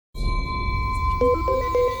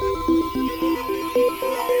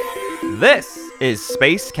This is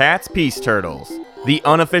Space Cats Peace Turtles, the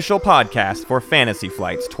unofficial podcast for Fantasy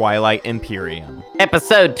Flight's Twilight Imperium.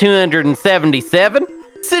 Episode 277,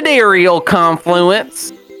 Sidereal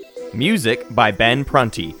Confluence. Music by Ben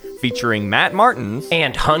Prunty, featuring Matt Martins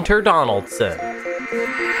and Hunter Donaldson.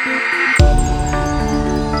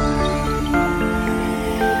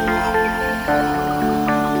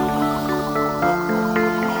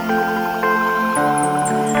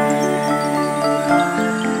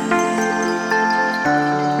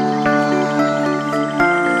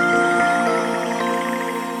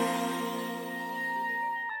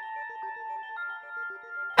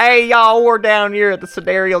 Hey y'all, we're down here at the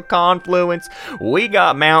Sidereal Confluence. We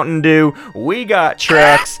got Mountain Dew, we got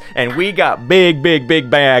Trex, and we got big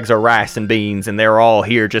bags of rice and beans, and they're all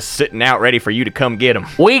here just sitting out ready for you to come get them.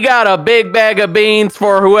 We got a big bag of beans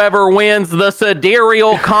for whoever wins the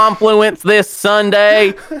Sidereal Confluence this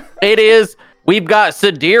Sunday. We've got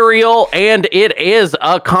Sidereal, and it is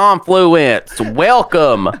a confluence.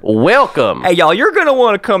 Welcome. Hey y'all, you're gonna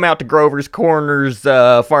want to come out to Grover's Corners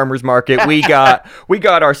Farmers Market. We got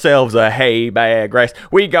ourselves a hay bag race.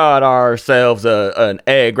 We got ourselves an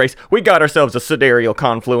egg race. We got ourselves a Sidereal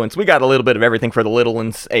Confluence. We got a little bit of everything for the little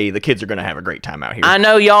ones. Hey, the kids are gonna have a great time out here. I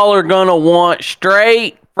know y'all are gonna want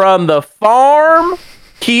straight from the farm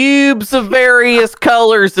cubes of various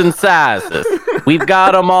colors and sizes. We've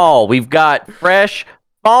got them all. We've got fresh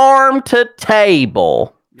farm to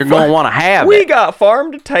table. You're going to want to have it. We got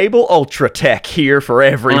farm to table Ultra Tech here for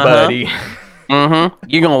everybody. You're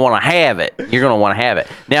going to want to have it.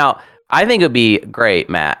 Now, I think it would be great,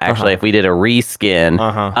 Matt, actually, if we did a reskin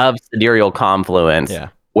of Sidereal Confluence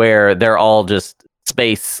where they're all just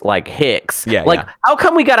space like Hicks. How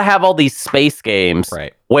come we got to have all these space games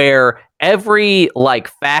where every like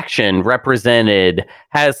faction represented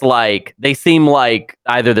has like, they seem like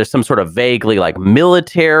either there's some sort of vaguely like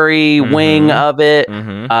military wing of it,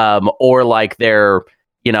 or like they're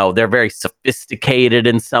very sophisticated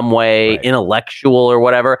in some way, intellectual or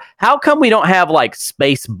whatever. How come we don't have like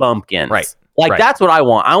space bumpkins? That's what I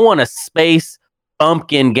want. I want a space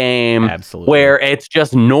bumpkin game where it's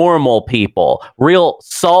just normal people, real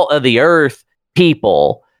salt of the earth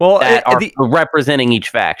people that are representing each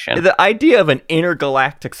faction. The idea of an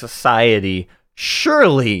intergalactic society,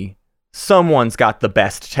 surely someone's got the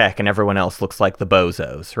best tech and everyone else looks like the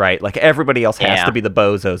bozos, right? Like everybody else has to be the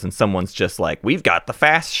bozos and someone's just like, we've got the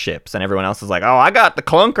fast ships, and everyone else is like, oh, I got the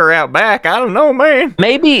clunker out back. I don't know, man.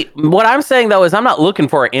 Maybe what I'm saying though is I'm not looking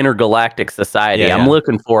for an intergalactic society. I'm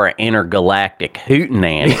looking for an intergalactic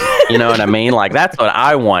hootenanny. You know what I mean? Like that's what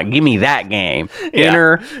I want. Give me that game.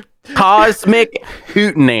 Cosmic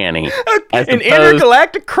hootenanny. An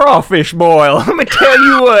intergalactic crawfish boil. Let me tell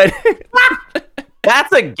you what.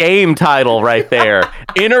 That's a game title right there.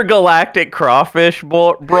 Intergalactic crawfish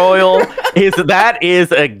broil is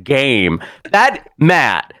a game. That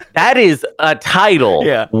is a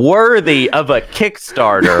title worthy of a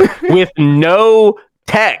Kickstarter with no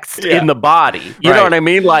text in the body. You know what I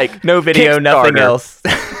mean? Like no video, nothing else.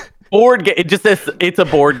 Board game. It's a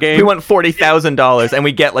board game. We want $40,000 and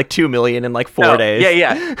we get like 2 million in like 4 days.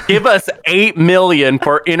 Give us 8 million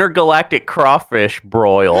for intergalactic crawfish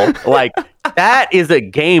broil. Like that is a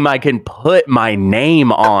game I can put my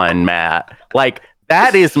name on, Matt. Like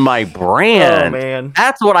that is my brand. Oh man,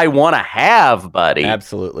 that's what I want to have, buddy.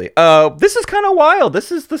 Absolutely. This is kind of wild.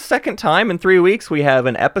 This is the second time in 3 weeks we have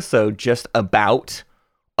an episode just about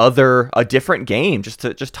a different game,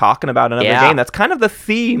 just talking about another game. That's kind of the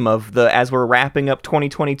theme of as we're wrapping up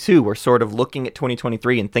 2022. We're sort of looking at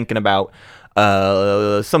 2023 and thinking about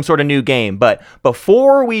some sort of new game. But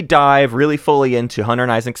before we dive really fully into Hunter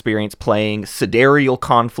and I's experience playing Sidereal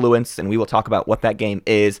Confluence, and we will talk about what that game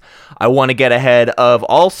is, I want to get ahead of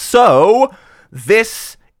also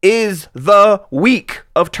this is the week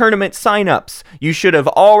of tournament signups. You should have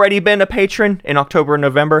already been a patron in October and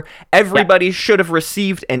November. Everybody should have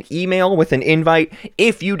received an email with an invite.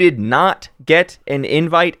 If you did not get an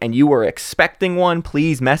invite and you were expecting one,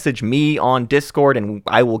 please message me on Discord and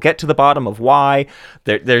I will get to the bottom of why.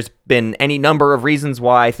 There's been any number of reasons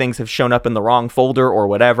why things have shown up in the wrong folder or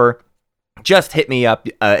whatever. Just hit me up.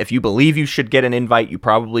 If you believe you should get an invite, you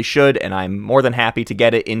probably should, and I'm more than happy to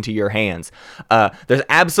get it into your hands. There's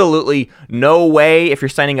absolutely no way, if you're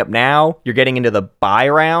signing up now, you're getting into the buy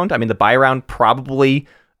round. I mean, the buy round probably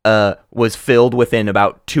was filled within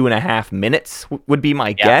about 2.5 minutes, would be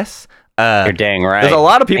my guess. You're dang right. There's a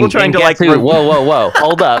lot of people trying to like... Whoa.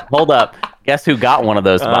 Hold up. Guess who got one of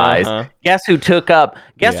those buys? Guess who took up...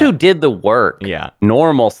 Guess who did the work?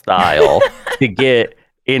 Normal style to get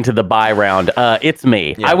into the buy round. It's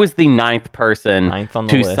me. I was the ninth person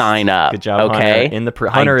to sign up. Good job, okay?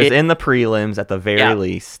 Hunter is in the prelims at the very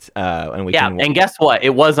least. And guess what?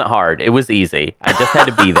 It wasn't hard. It was easy. I just had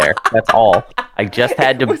to be there. That's all. I just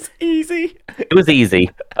had to. It was easy. It was easy.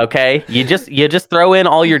 Okay? You just throw in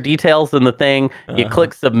all your details in the thing. You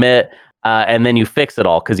click submit. And then you fix it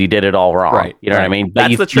all because you did it all wrong. Right. You know what I mean?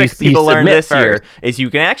 That's the trick people learned this year is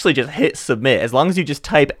you can actually just hit submit. As long as you just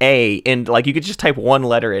type A and like you could just type one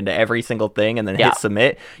letter into every single thing and then hit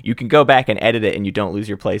submit, you can go back and edit it and you don't lose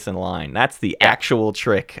your place in line. That's the actual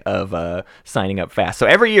trick of signing up fast. So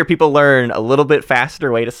every year people learn a little bit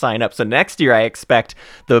faster way to sign up. So next year I expect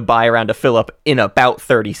the buy round to fill up in about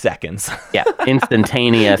 30 seconds.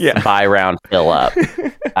 Instantaneous buy round fill up.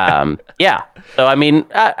 So I mean,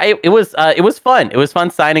 it was fun. It was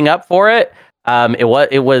fun signing up for it.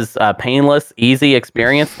 It was a painless, easy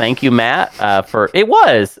experience. Thank you, Matt. It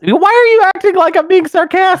was. Why are you acting like I'm being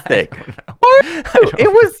sarcastic?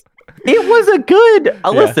 It was a good.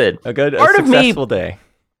 Listen, a successful day.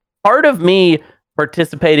 Part of me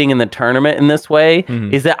participating in the tournament in this way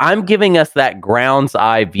is that I'm giving us that ground's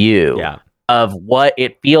eye view of what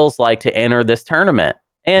it feels like to enter this tournament.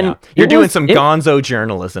 And you're doing some gonzo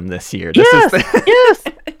journalism this year. Yes.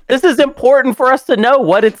 This is important for us to know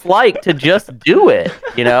what it's like to just do it,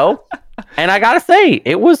 you know? And I got to say,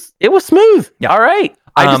 it was smooth. Yeah. All right.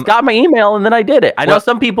 I just got my email and then I did it. I know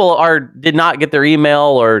some people did not get their email,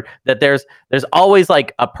 or that there's always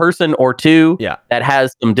like a person or two that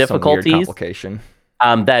has some difficulties. Some weird complication.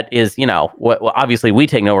 That is, obviously we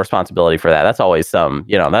take no responsibility for that. That's always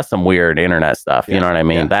that's some weird internet stuff. You know what I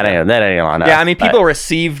mean? That ain't on us. Yeah, I mean, people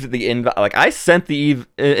received the invite. Like, I sent the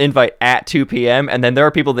invite at 2 p.m. and then there are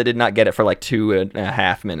people that did not get it for like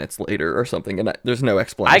 2.5 minutes later or something. And there's no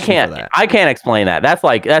explanation for that. I can't explain that.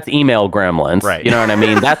 That's email gremlins. Right. You know what I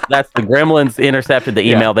mean? That's the gremlins intercepted the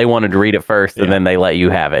email. They wanted to read it first and then they let you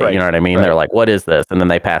have it. Right. You know what I mean? Right. They're like, what is this? And then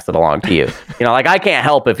they pass it along to you. Like, I can't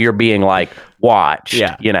help if you're being like, watched,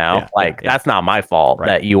 that's not my fault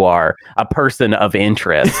that you are a person of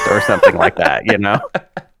interest or something like that,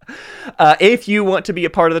 If you want to be a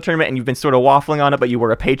part of the tournament and you've been sort of waffling on it, but you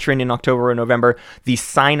were a patron in October or November, the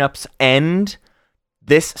signups end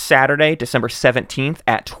this Saturday, December 17th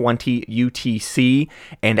at 20 UTC.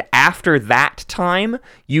 And after that time,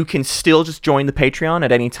 you can still just join the Patreon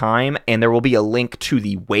at any time. And there will be a link to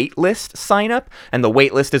the waitlist sign up. And the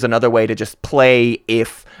waitlist is another way to just play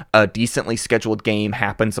if a decently scheduled game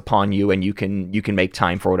happens upon you and you can make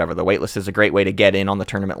time for whatever. The waitlist is a great way to get in on the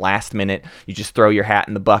tournament last minute. You just throw your hat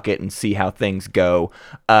in the bucket and see how things go.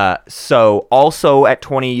 So also at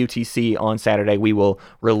 20 UTC on Saturday, we will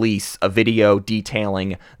release a video detailing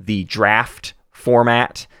the draft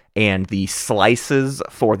format and the slices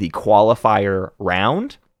for the qualifier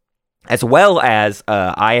round, as well as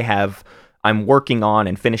I'm working on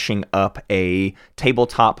and finishing up a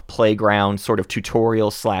tabletop playground sort of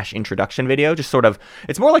tutorial / introduction video. Just sort of,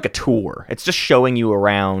 it's more like a tour. It's just showing you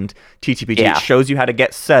around TTPG. Yeah. It shows you how to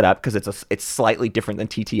get set up because it's slightly different than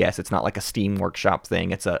TTS. It's not like a Steam Workshop thing.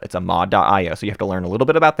 It's a mod.io, so you have to learn a little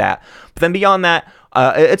bit about that. But then beyond that,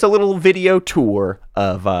 it's a little video tour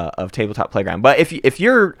of tabletop playground. But if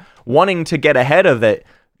you're wanting to get ahead of it,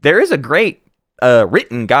 there is a great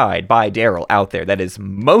written guide by Daryl out there that is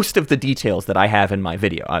most of the details that I have in my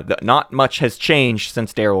video. Not much has changed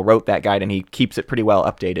since Daryl wrote that guide, and he keeps it pretty well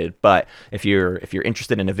updated. But if you're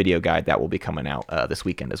interested in a video guide, that will be coming out this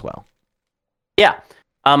weekend as well. Yeah.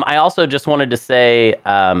 I also just wanted to say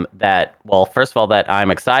that, well, first of all, that I'm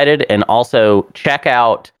excited, and also check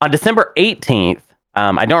out on December 18th.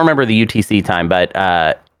 I don't remember the UTC time,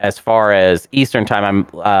 but as far as Eastern time,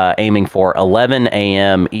 I'm aiming for 11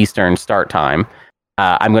 a.m. Eastern start time.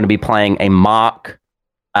 I'm going to be playing a mock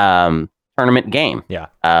tournament game. Yeah.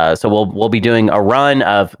 So we'll be doing a run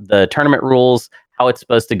of the tournament rules, how it's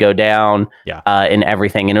supposed to go down, and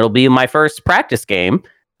everything. And it'll be my first practice game.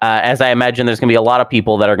 As I imagine, there's going to be a lot of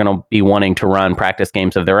people that are going to be wanting to run practice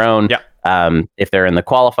games of their own. Yeah. If they're in the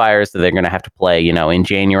qualifiers, so they're going to have to play, in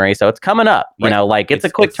January. So it's coming up. It's a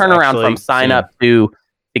quick turnaround from sign up to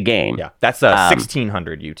the game. Yeah, that's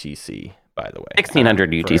 1600 UTC, by the way.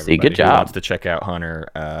 1600 UTC. Good job. Who wants to check out Hunter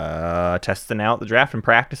testing out the draft and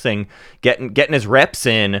practicing, getting his reps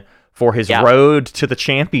in for his road to the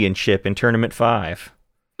championship in Tournament 5.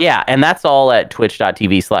 Yeah, and that's all at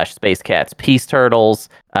twitch.tv/SpaceCats Peace Turtles.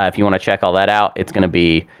 If you want to check all that out, it's going to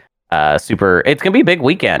be super. It's going to be a big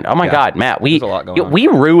weekend. Oh my God, Matt, we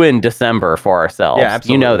ruined December for ourselves. Yeah,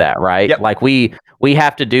 absolutely. You know that, right? Yep. Like we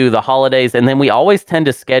have to do the holidays, and then we always tend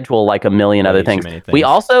to schedule like a million other things. We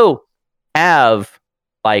also have,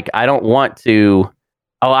 like, I don't want to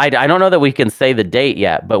Oh, I don't know that we can say the date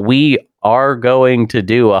yet, but we are going to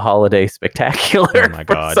do a holiday spectacular. Oh my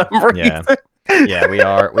God. For some reason. Yeah, we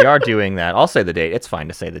are doing that. I'll say the date. It's fine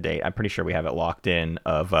to say the date. I'm pretty sure we have it locked in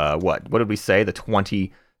of what did we say? The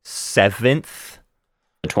 27th?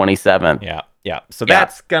 The 27th. Yeah. So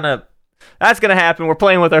that's gonna happen. We're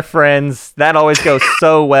playing with our friends. That always goes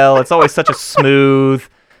so well. It's always such a smooth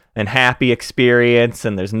and happy experience,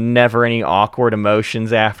 and there's never any awkward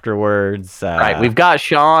emotions afterwards. Right. We've got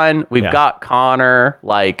Sean. We've got Connor.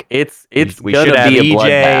 Like it's we should have be a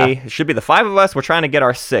EJ. It should be the 5 of us. We're trying to get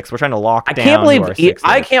our 6. We're trying to lock down.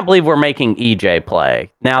 I can't believe we're making EJ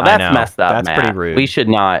play. Now that's messed up. That's Matt. Pretty rude. We should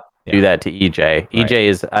not do that to EJ. Right. EJ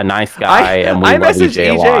is a nice guy, and we love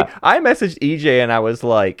EJ a lot. I messaged EJ and I was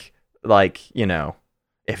like,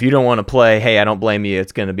 if you don't want to play, hey, I don't blame you.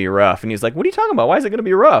 It's going to be rough. And he's like, what are you talking about? Why is it going to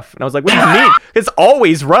be rough? And I was like, what do you mean? It's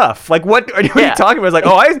always rough. Like, what are you talking about?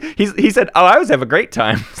 I was like, he said, I always have a great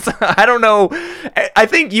time. So, I don't know. I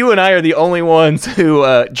think you and I are the only ones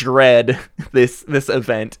who dread this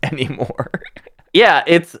event anymore. Yeah,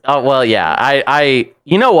 it's, I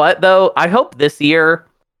you know what, though? I hope this year,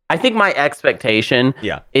 I think my expectation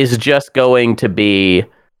is just going to be,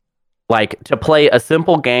 like, to play a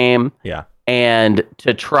simple game. Yeah. And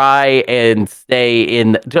to try and stay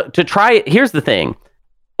in, to try, here's the thing.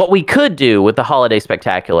 What we could do with the Holiday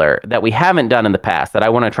Spectacular that we haven't done in the past, that I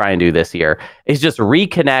want to try and do this year, is just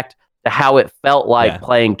reconnect to how it felt like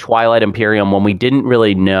playing Twilight Imperium when we didn't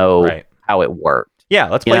really know how it worked. Yeah,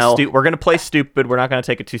 let's play we're going to play stupid. We're not going to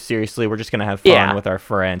take it too seriously. We're just going to have fun with our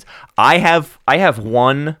friends. I have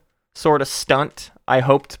one sort of stunt I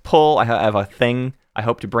hope to pull. I have a thing I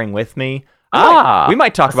hope to bring with me. We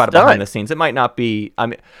might talk about it behind the scenes. It might not be.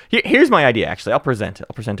 Here's my idea. Actually, I'll present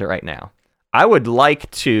it right now. I would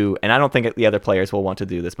like to, and I don't think the other players will want to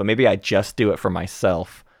do this, but maybe I just do it for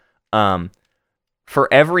myself. For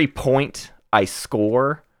every point I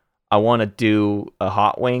score, I want to do a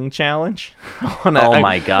hot wing challenge.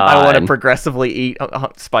 My God! I want to progressively eat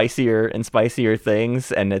spicier and spicier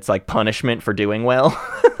things, and it's like punishment for doing well.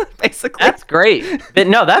 Basically. That's great.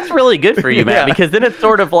 No, that's really good for you, man, because then it's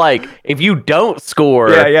sort of like, if you don't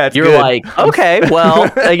score, you're good. Like, okay,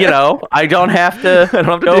 well, I don't have to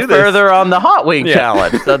go further on the hot wing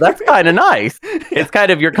challenge. So that's kind of nice. It's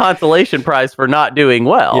kind of your consolation prize for not doing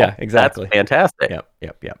well. Yeah, exactly. That's fantastic.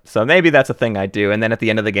 Yep. So maybe that's a thing I do, and then at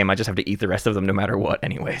the end of the game, I just have to eat the rest of them no matter what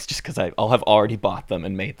anyways, just because I'll have already bought them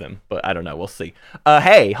and made them. But I don't know. We'll see.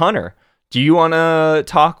 Hey, Hunter. Do you want to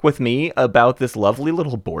talk with me about this lovely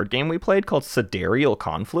little board game we played called Sidereal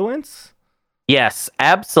Confluence? Yes,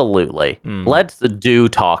 absolutely. Let's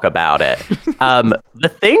talk about it. The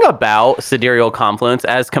thing about Sidereal Confluence,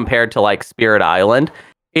 as compared to like Spirit Island,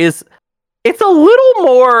 is it's a little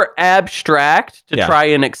more abstract to try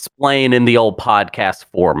and explain in the old podcast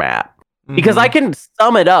format. Because I can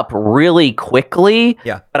sum it up really quickly,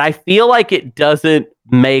 but I feel like it doesn't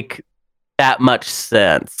make that much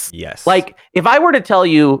sense. Yes. Like, if I were to tell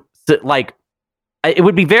you, like, it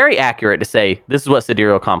would be very accurate to say this is what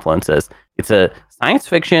Sidereal Confluence is. It's a science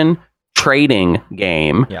fiction trading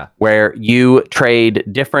game where you trade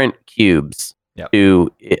different cubes to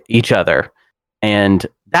each other, and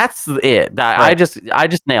that's it. I just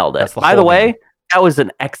nailed it. By the way, that was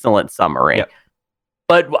an excellent summary. Yep.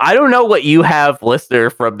 But I don't know what you have, listener,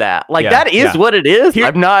 from that. Like, that is what it is.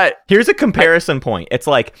 Here's a comparison point. It's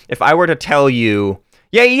like, if I were to tell you,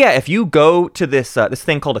 if you go to this this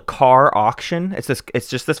thing called a car auction, it's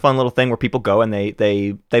just this fun little thing where people go and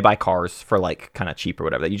they buy cars for like kind of cheap or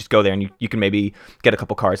whatever. You just go there and you can maybe get a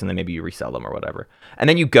couple cars and then maybe you resell them or whatever. And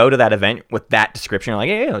then you go to that event with that description. You're like,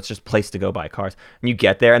 it's just a place to go buy cars. And you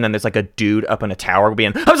get there and then there's like a dude up in a tower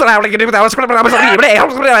being, and there's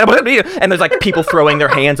like people throwing their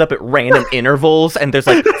hands up at random intervals, and there's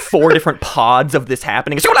like 4 different pods of this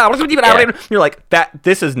happening. You're like,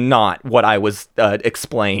 this is not what I was explained.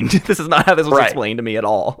 This is not how this was explained to me at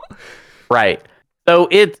all. Right. So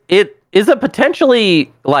it is a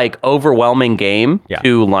potentially like overwhelming game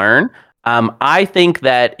to learn. I think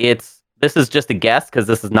that this is just a guess because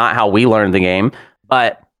this is not how we learned the game,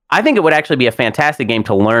 but I think it would actually be a fantastic game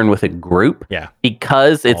to learn with a group. Yeah.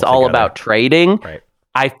 Because it's all about trading. Right.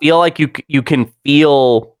 I feel like you can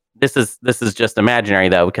feel this is just imaginary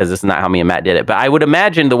though, because this is not how me and Matt did it. But I would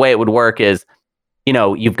imagine the way it would work is,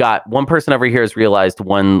 you've got one person over here has realized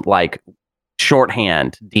one like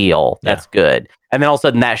shorthand deal that's good. And then all of a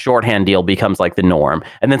sudden that shorthand deal becomes like the norm.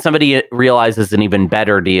 And then somebody realizes an even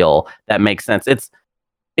better deal that makes sense.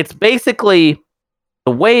 It's basically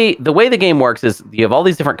the way the game works is you have all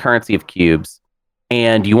these different currency of cubes,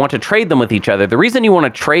 and you want to trade them with each other. The reason you want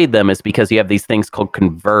to trade them is because you have these things called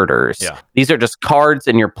converters. Yeah. These are just cards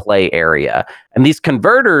in your play area. And these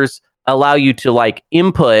converters allow you to like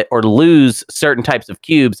input or lose certain types of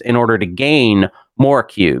cubes in order to gain more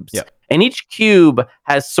cubes. Yeah. And each cube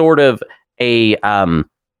has sort of a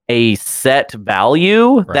set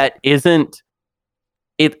value that isn't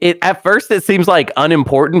it at first it seems like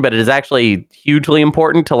unimportant, but it is actually hugely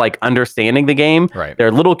important to like understanding the game. Right. There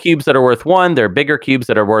are little cubes that are worth 1, there are bigger cubes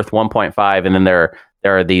that are worth 1.5, and then there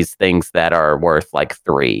are these things that are worth like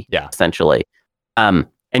 3, essentially. And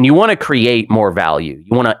you want to create more value.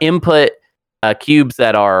 You want to input cubes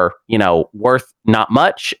that are, worth not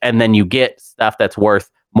much, and then you get stuff that's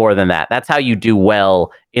worth more than that. That's how you do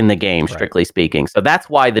well in the game, strictly speaking. So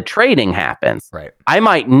that's why the trading happens. Right. I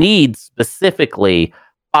might need specifically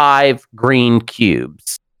 5 green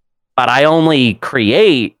cubes, but I only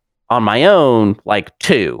create on my own like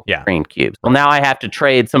 2 green cubes. Well, now I have to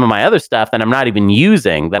trade some of my other stuff that I'm not even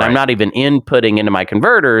using, that I'm not even inputting into my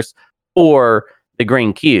converters for the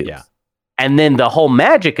green cubes. Yeah. And then the whole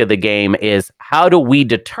magic of the game is, how do we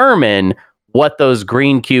determine what those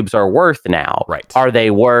green cubes are worth now? Right. Are they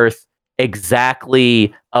worth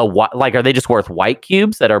exactly are they just worth white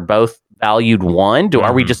cubes that are both valued 1?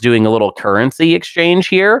 Are we just doing a little currency exchange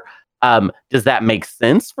here? Does that make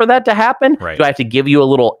sense for that to happen? Right. Do I have to give you a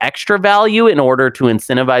little extra value in order to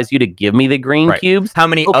incentivize you to give me the green cubes? How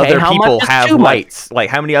many other people have whites? Like,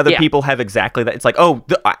 how many other people have exactly that? It's like,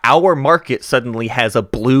 our market suddenly has a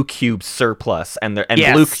blue cube surplus, and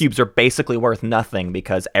blue cubes are basically worth nothing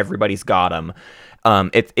because everybody's got them.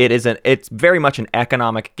 It's very much an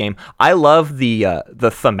economic game. I love the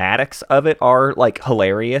thematics of it are like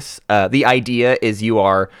hilarious. The idea is you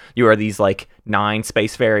are these like 9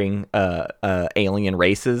 spacefaring alien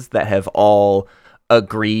races that have all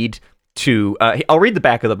agreed to I'll read the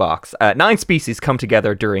back of the box. 9 species come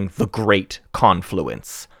together during the Great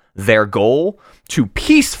Confluence. Their goal: to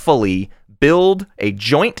peacefully build a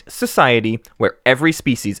joint society where every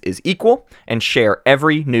species is equal and share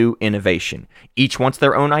every new innovation. Each wants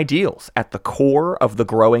their own ideals. At the core of the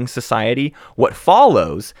growing society, what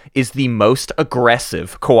follows is the most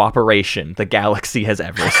aggressive cooperation the galaxy has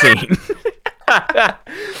ever seen.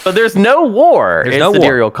 But there's no war in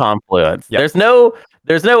Sidereal Confluence. Yep.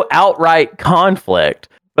 There's no outright conflict,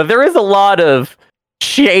 but there is a lot of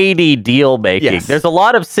shady deal making. Yes. There's a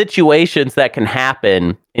lot of situations that can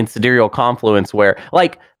happen in Sidereal Confluence where,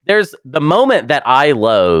 like, there's the moment that I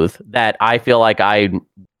loathe that I feel like I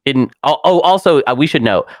didn't. Also, we should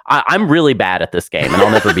know I'm really bad at this game, and I'll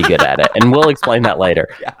never be good at it, and we'll explain that later.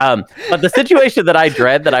 Yeah. But the situation that I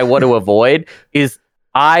dread that I want to avoid is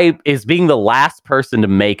being the last person to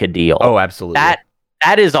make a deal. Oh, absolutely.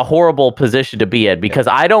 That is a horrible position to be in, because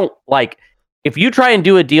I don't like. If you try and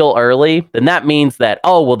do a deal early, then that means that,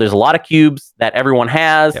 there's a lot of cubes that everyone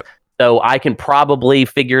has, so I can probably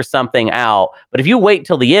figure something out. But if you wait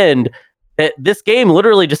till the end, this game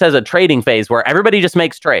literally just has a trading phase where everybody just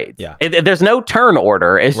makes trades. Yeah. There's no turn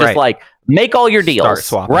order. It's just like, make all your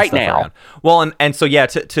deals right now. Around. Well, and so,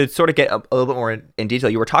 to sort of get a little bit more in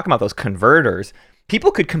detail, you were talking about those converters.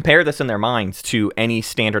 People could compare this in their minds to any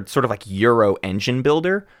standard sort of like Euro engine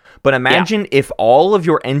builder. But imagine if all of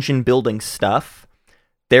your engine building stuff,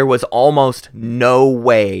 there was almost no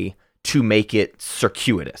way to make it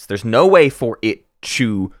circuitous. There's no way for it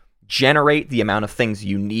to generate the amount of things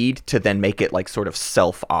you need to then make it like sort of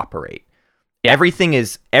self-operate. Yeah.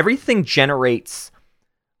 Everything generates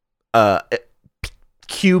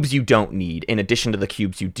cubes you don't need in addition to the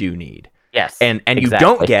cubes you do need. Yes. And exactly. You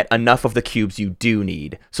don't get enough of the cubes you do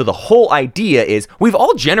need. So the whole idea is we've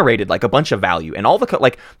all generated like a bunch of value, and all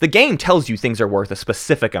the game tells you things are worth a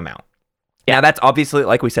specific amount. Yeah. Now that's obviously,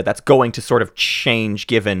 like we said, that's going to sort of change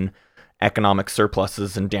given economic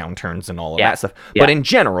surpluses and downturns and all of that stuff. Yeah. But in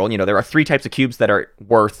general, there are 3 types of cubes that are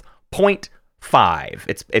worth 0.5.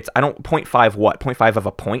 It's 0.5 what? 0.5 of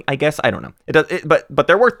a point, I guess. I don't know. But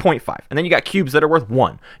they're worth 0.5. And then you got cubes that are worth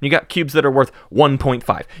 1. And you got cubes that are worth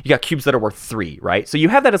 1.5. You got cubes that are worth 3, right? So you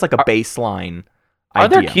have that as like a baseline Are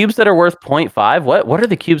there cubes that are worth 0.5? What are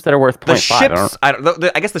the cubes that are worth 0.5? The ships,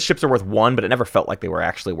 I guess the ships are worth 1, but it never felt like they were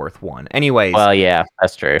actually worth 1. Anyways. Well, yeah,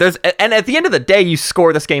 that's true. And at the end of the day, you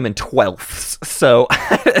score this game in 12ths. So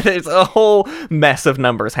there's a whole mess of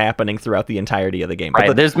numbers happening throughout the entirety of the game.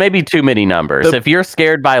 Right, there's maybe too many numbers. If you're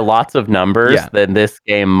scared by lots of numbers, then this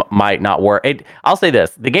game might not work. I'll say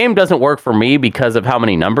this. The game doesn't work for me because of how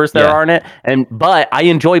many numbers there are in it. But I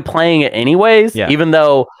enjoy playing it anyways, even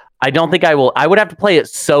though I don't think I will. I would have to play it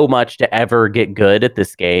so much to ever get good at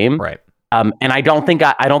this game. Right. And I don't think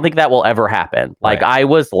that will ever happen. Like I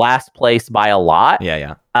was last place by a lot.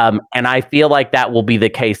 Yeah. And I feel like that will be the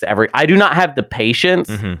case I do not have the patience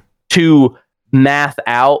to math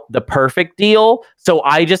out the perfect deal. So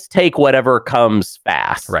I just take whatever comes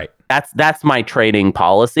fast. Right. That's my trading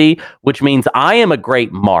policy, which means I am a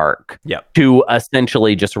great mark to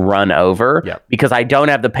essentially just run over because I don't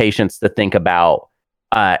have the patience to think about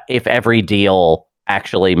if every deal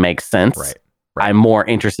actually makes sense. Right. I'm more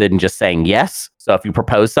interested in just saying yes. So if you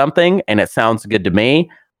propose something and it sounds good to me,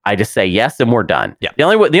 I just say yes and we're done. Yeah. The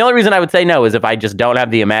only reason I would say no is if I just don't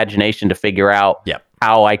have the imagination to figure out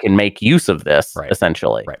how I can make use of this,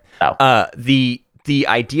 essentially. Right. So. The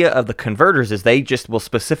idea of the converters is they just will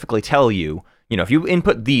specifically tell you, if you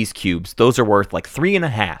input these cubes, those are worth like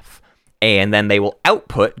 3.5. And then they will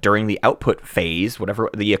output during the output phase, whatever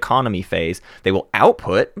the economy phase, they will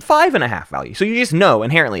output 5.5 value. So you just know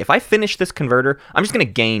inherently, if I finish this converter, I'm just going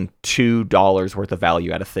to gain $2 worth of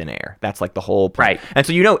value out of thin air. That's like the whole point. Right. And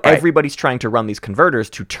so everybody's trying to run these converters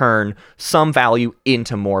to turn some value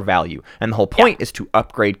into more value. And the whole point is to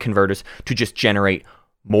upgrade converters to just generate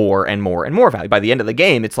more and more and more value. By the end of the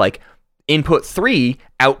game, it's like input 3,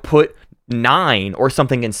 output 9 or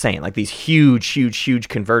something insane. Like these huge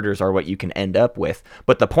converters are what you can end up with.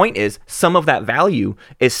 But the point is, some of that value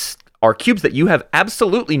are cubes that you have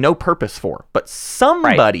absolutely no purpose for, but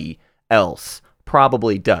somebody else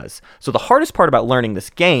probably does. So the hardest part about learning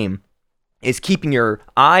this game is keeping your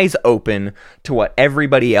eyes open to what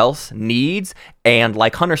everybody else needs, and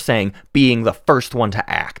like Hunter's saying, being the first one to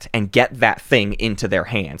act and get that thing into their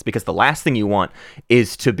hands. Because the last thing you want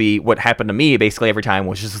is to be what happened to me basically every time,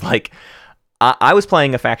 was just like, I was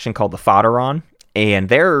playing a faction called the Fodderon, and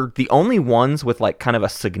they're the only ones with like kind of a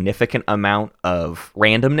significant amount of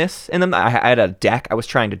randomness in them. I had a deck I was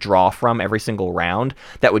trying to draw from every single round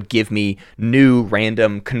that would give me new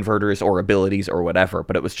random converters or abilities or whatever,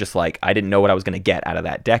 but it was just like I didn't know what I was going to get out of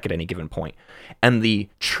that deck at any given point. And the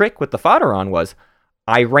trick with the Fodderon was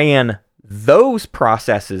I ran those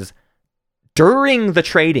processes during the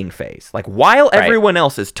trading phase. Like while everyone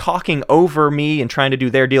else is talking over me and trying to do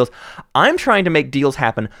their deals, I'm trying to make deals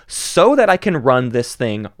happen so that I can run this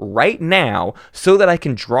thing right now, so that I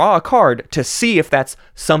can draw a card to see if that's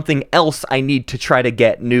something else I need to try to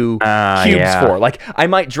get new cubes for. Like I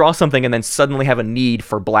might draw something and then suddenly have a need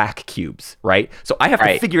for black cubes, right? So I have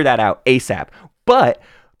to figure that out ASAP. But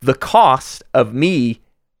the cost of me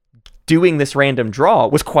doing this random draw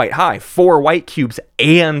was quite high. 4 white cubes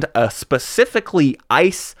and a specifically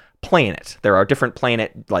ice planet. There are different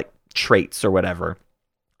planet like traits or whatever.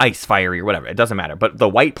 Ice, fiery, or whatever. It doesn't matter. But the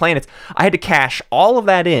white planets, I had to cash all of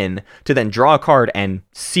that in to then draw a card and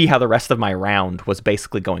see how the rest of my round was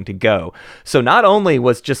basically going to go. So not only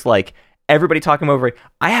was just like everybody talking over it,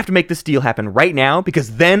 I have to make this deal happen right now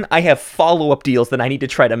because then I have follow-up deals that I need to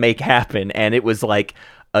try to make happen. And it was like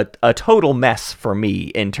a total mess for me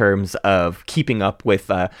in terms of keeping up with,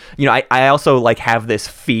 I also like have this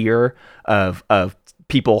fear of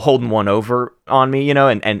people holding one over on me,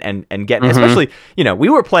 and getting, especially, we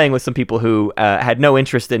were playing with some people who had no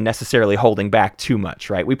interest in necessarily holding back too much,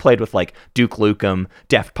 right? We played with like Duke Nukem,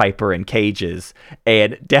 Deft Piper, and Cages,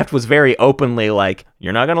 and Deft was very openly like,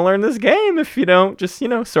 you're not going to learn this game if you don't just,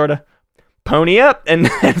 sort of pony up and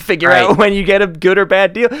figure out when you get a good or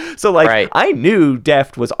bad deal. So like I knew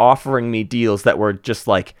Deft was offering me deals that were just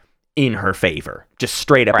like in her favor, just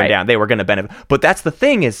straight up and down. They were going to benefit. But that's the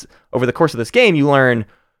thing is, over the course of this game, you learn.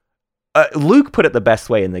 Luke put it the best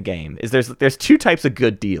way in the game. Is there's 2 types of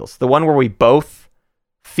good deals. The one where we both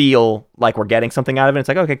feel like we're getting something out of it. It's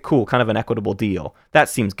like, okay, cool, kind of an equitable deal. That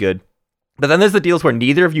seems good. But then there's the deals where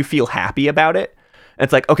neither of you feel happy about it. And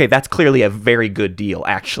it's like, okay, that's clearly a very good deal,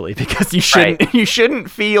 actually, because you shouldn't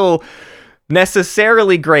feel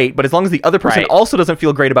necessarily great, but as long as the other person also doesn't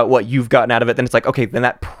feel great about what you've gotten out of it, then it's like, okay, then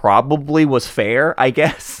that probably was fair, I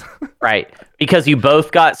guess. Right. Because you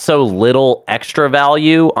both got so little extra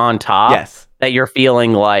value on top that you're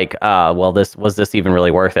feeling like, was this even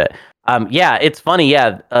really worth it? It's funny.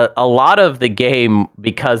 A lot of the game,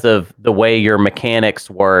 because of the way your mechanics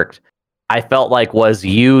worked, I felt like was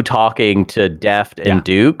you talking to Deft and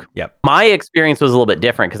Duke. Yep. My experience was a little bit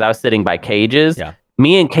different because I was sitting by Cages. Yeah.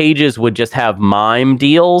 Me and Cages would just have mime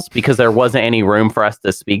deals because there wasn't any room for us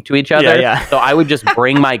to speak to each other. Yeah. So I would just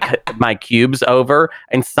bring my cubes over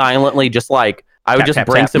and silently just like, I would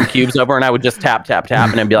bring some cubes over and I would just tap,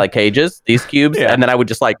 and then be like, Cages, these cubes. Yeah. And then I would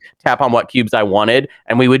just like tap on what cubes I wanted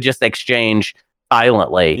and we would just exchange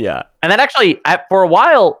silently. Yeah. And then actually for a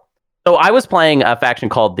while, so I was playing a faction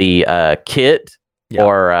called the Kit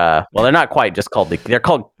or well, they're not quite just called they're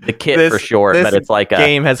called the Kit for short, but it's like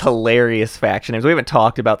game has hilarious faction names. We haven't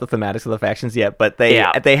talked about the thematics of the factions yet, but they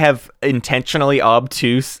have intentionally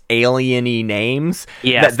obtuse alien-y names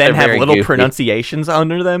that then have little goofy pronunciations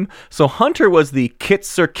under them. So Hunter was the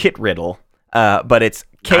Kitzer Kit Riddle, but it's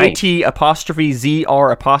KT apostrophe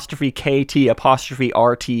ZR apostrophe KT apostrophe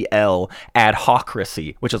RTL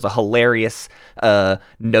adhocracy, which is a hilarious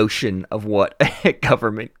notion of what a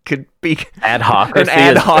government could be. Adhocracy.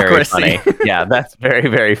 An adhocracy. Is very funny. Yeah, that's very,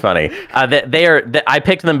 very funny. I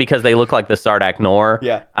picked them because they look like the Sardak Nor.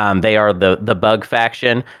 Yeah. They are the bug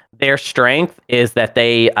faction. Their strength is that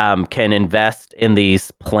they can invest in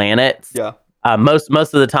these planets. Yeah. Most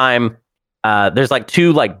of the time. There's like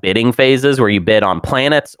two like bidding phases where you bid on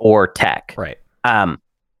planets or tech. Right.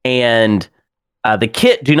 And the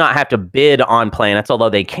Kit do not have to bid on planets, although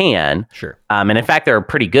they can. Sure. And in fact, they're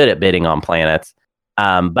pretty good at bidding on planets.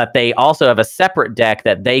 But they also have a separate deck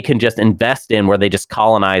that they can just invest in where they just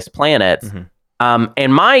colonize planets. Mm-hmm.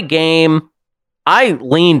 In my game, I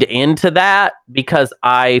leaned into that because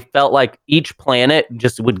I felt like each planet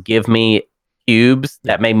just would give me cubes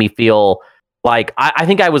that made me feel like I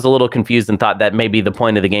think I was a little confused and thought that maybe the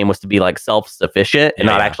point of the game was to be like self-sufficient and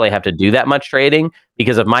not actually have to do that much trading,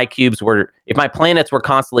 because if my planets were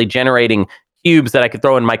constantly generating cubes that I could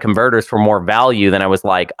throw in my converters for more value, then I was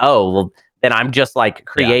like, oh, well, then I'm just like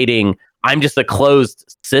creating, I'm just a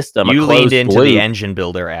closed system. You leaned into the engine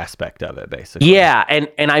builder aspect of it, basically. Yeah,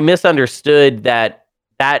 and I misunderstood that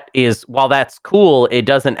is, while that's cool, it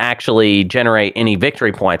doesn't actually generate any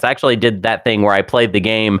victory points. I actually did that thing where I played the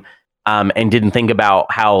game and didn't think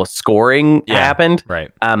about how scoring happened.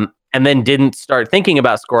 Right. And then didn't start thinking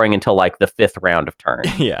about scoring until like the 5th round of turn.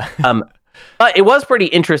 Yeah. But it was pretty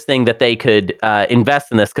interesting that they could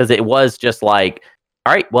invest in this, because it was just like,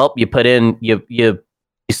 all right, well, you put in, you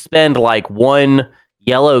spend like 1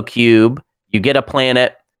 yellow cube, you get a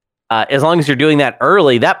planet. As long as you're doing that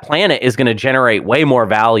early, that planet is going to generate way more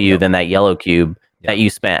value than that yellow cube that you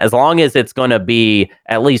spent. As long as it's going to be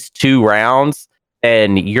at least 2 rounds,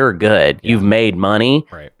 then you're good. You've made money.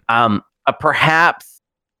 Right. Perhaps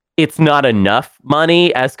it's not enough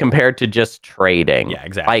money as compared to just trading. Yeah,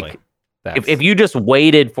 exactly. Like if you just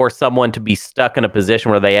waited for someone to be stuck in a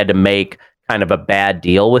position where they had to make kind of a bad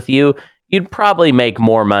deal with you, you'd probably make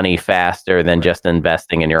more money faster than just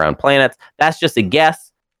investing in your own planets. That's just a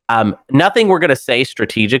guess. Nothing we're going to say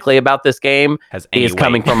strategically about this game is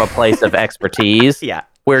coming from a place of expertise. Yeah.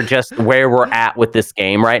 We're just where we're at with this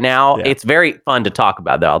game right now. Yeah. It's very fun to talk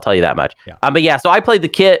about, though. I'll tell you that much. Yeah. But yeah, so I played the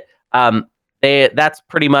Kit. That's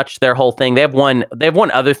pretty much their whole thing. They have one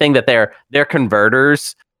other thing, that their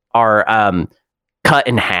converters are cut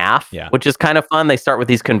in half, which is kind of fun. They start with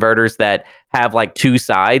these converters that have like 2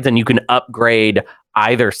 sides, and you can upgrade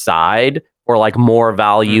either side for like more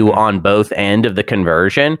value on both end of the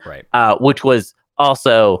conversion, which was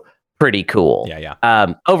also pretty cool.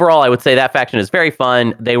 Yeah. Overall, I would say that faction is very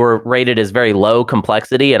fun. They were rated as very low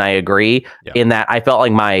complexity, and I agree in that I felt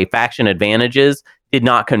like my faction advantages did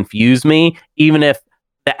not confuse me, even if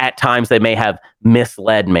at times they may have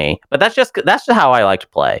misled me. But that's just how I like to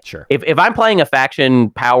play. Sure. If I'm playing a faction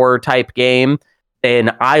power type game,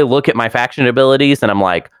 then I look at my faction abilities and I'm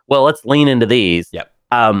like, well, let's lean into these. Yep.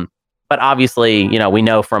 But obviously, we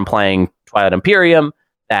know from playing Twilight Imperium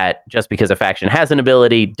that just because a faction has an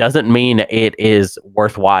ability doesn't mean it is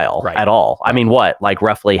worthwhile at all. I mean, like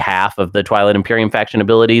roughly half of the Twilight Imperium faction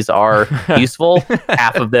abilities are useful.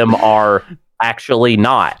 Half of them are actually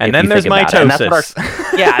not. And then there's mitosis.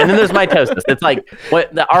 And then there's mitosis. It's like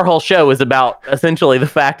our whole show is about essentially the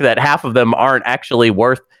fact that half of them aren't actually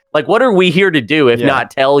worth. Like, what are we here to do if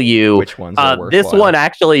not tell you which ones are worthwhile? This one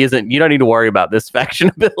actually isn't. You don't need to worry about this faction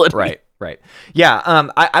ability. Right. Yeah.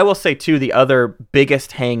 I will say too, the other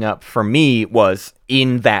biggest hang up for me was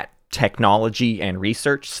in that technology and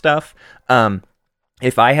research stuff.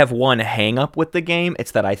 If I have one hang up with the game,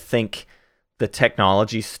 it's that I think the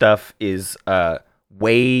technology stuff is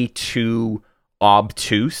way too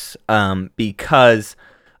obtuse, because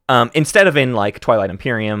instead of in like Twilight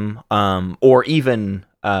Imperium or even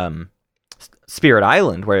Spirit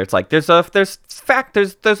Island, where it's like there's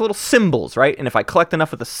little symbols, right? And if I collect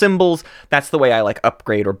enough of the symbols, that's the way I like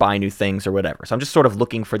upgrade or buy new things or whatever. So I'm just sort of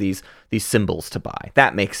looking for these symbols to buy.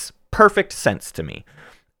 That makes perfect sense to me.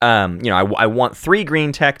 I want 3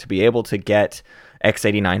 green tech to be able to get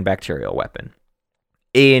X-89 bacterial weapon.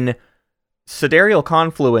 In Sidereal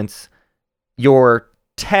Confluence, your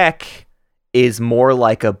tech is more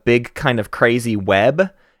like a big kind of crazy web,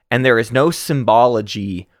 and there is no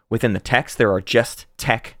symbology within the text there are just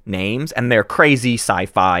tech names, and they're crazy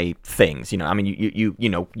sci-fi things. I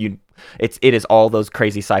mean, it is all those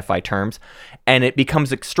crazy sci-fi terms, and it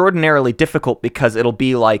becomes extraordinarily difficult because it'll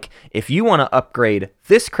be like, if you want to upgrade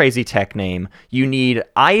this crazy tech name, you need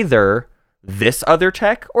either this other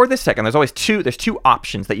tech or this tech, and there's two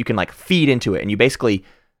options that you can like feed into it, and you basically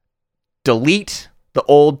delete the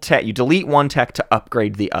old tech, you delete one tech to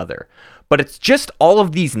upgrade the other. But it's just all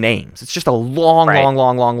of these names. It's just a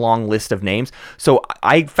long list of names. So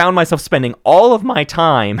I found myself spending all of my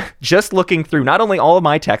time just looking through not only all of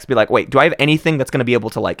my techs, be like, wait, do I have anything that's going to be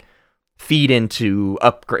able to like feed into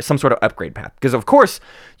upgrade, some sort of upgrade path? Because of course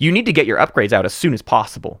you need to get your upgrades out as soon as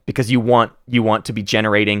possible, because you want to be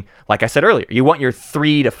generating, like I said earlier, you want your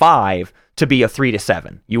 3 to 5 to be a 3 to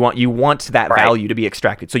 7. You want that value to be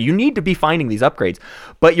extracted. So you need to be finding these upgrades,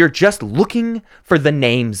 but you're just looking for the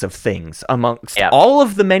names of things amongst all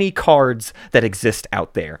of the many cards that exist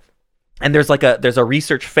out there. And there's a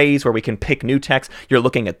research phase where we can pick new techs. You're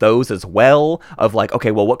looking at those as well, of like,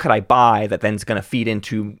 okay, well, what could I buy that then's going to feed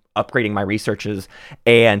into upgrading my researches?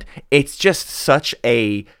 And it's just such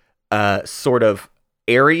a sort of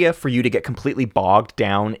area for you to get completely bogged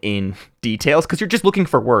down in details, because you're just looking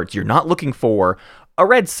for words. You're not looking for a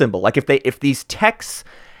red symbol. Like if these techs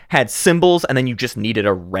had symbols and then you just needed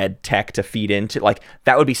a red tech to feed into, like,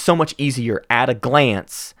 that would be so much easier at a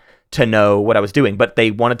glance to know what I was doing. But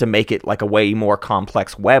they wanted to make it like a way more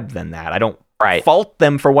complex web than that. I don't fault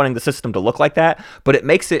them for wanting the system to look like that, but it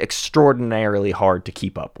makes it extraordinarily hard to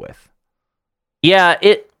keep up with. Yeah,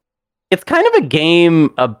 it's kind of a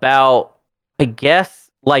game about, I guess,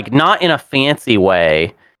 like, not in a fancy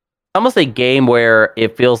way, almost a game where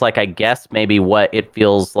it feels like, I guess, maybe what it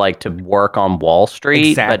feels like to work on Wall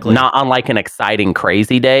Street, but not on like an exciting,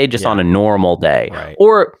 crazy day, just on a normal day. Right.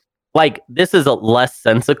 Or like, this is a less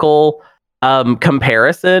sensical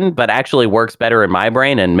comparison, but actually works better in my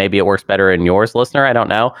brain, and maybe it works better in yours, listener. I don't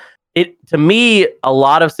know. To me, a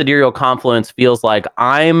lot of Sidereal Confluence feels like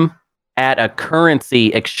I'm at a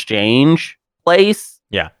currency exchange place.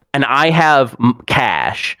 Yeah. And I have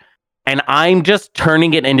cash, and I'm just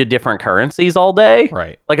turning it into different currencies all day.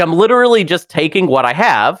 Right. Like, I'm literally just taking what I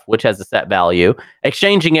have, which has a set value,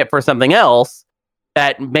 exchanging it for something else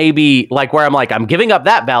that maybe, like, where I'm like, I'm giving up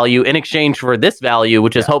that value in exchange for this value,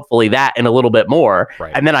 which is hopefully that and a little bit more.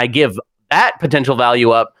 Right. And then I give that potential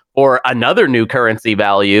value up for another new currency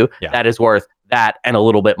value that is worth that and a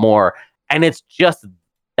little bit more. And it's just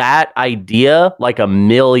that idea like a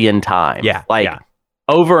million times.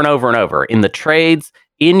 Over and over and over in the trades,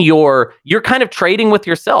 you're kind of trading with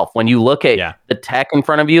yourself when you look at the tech in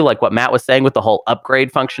front of you, like what Matt was saying with the whole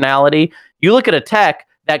upgrade functionality. You look at a tech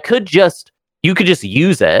that you could just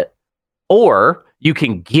use it, or you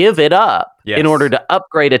can give it up in order to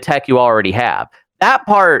upgrade a tech you already have. That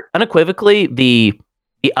part, unequivocally, the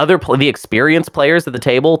experienced players at the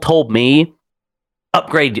table told me,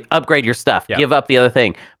 upgrade your stuff, give up the other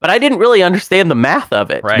thing. But I didn't really understand the math of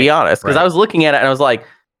it, to be honest, because I was looking at it and I was like,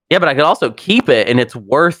 yeah, but I could also keep it and it's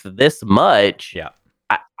worth this much. Yeah.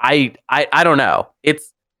 I don't know. It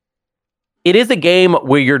is a game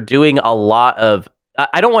where you're doing a lot of,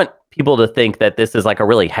 I don't want people to think that this is like a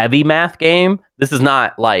really heavy math game. This is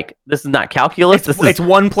not calculus. It's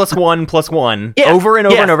 1 + 1 + 1 over and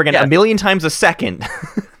over and over again, a million times a second.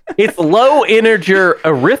 It's low integer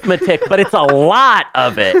arithmetic, but it's a lot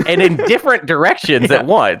of it, and in different directions at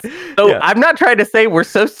once. So I'm not trying to say we're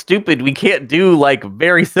so stupid we can't do like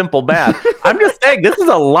very simple math. I'm just saying this is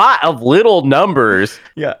a lot of little numbers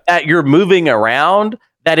that you're moving around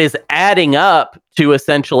that is adding up to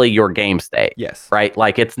essentially your game state. Yes. Right?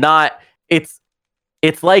 Like, it's like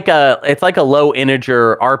a low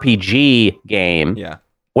integer RPG game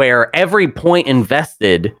where every point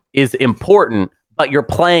invested is important, but you're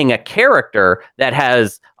playing a character that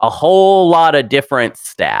has a whole lot of different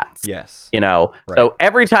stats. Yes. So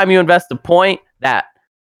every time you invest a point, that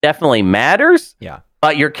definitely matters. Yeah.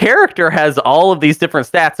 But your character has all of these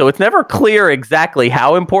different stats, so it's never clear exactly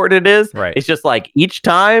how important it is. Right. It's just like, each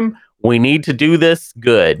time we need to do this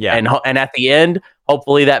good. Yeah. And at the end,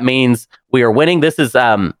 hopefully that means we are winning. This is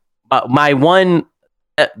my one.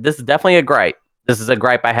 This is definitely a gripe. This is a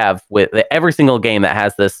gripe I have with every single game that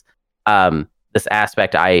has this this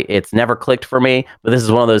aspect. It's never clicked for me, but this is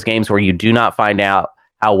one of those games where you do not find out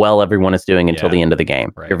how well everyone is doing until the end of the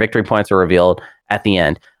game. Right. Your victory points are revealed at the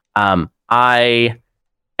end. I've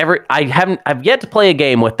yet to play a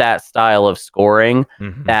game with that style of scoring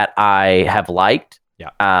that I have liked.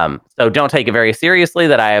 Yeah. So don't take it very seriously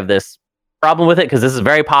that I have this problem with it, because this is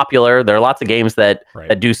very popular. There are lots of games that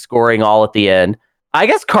do scoring all at the end. I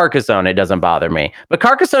guess Carcassonne, it doesn't bother me, but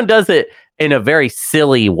Carcassonne does it in a very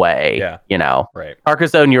silly way. Yeah. You know, right.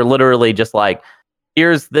 Carcassonne, you're literally just like,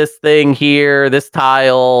 here's this thing here, this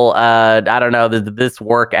tile. I don't know, this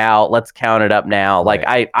workout. Let's count it up now. Like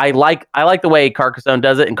I like the way Carcassonne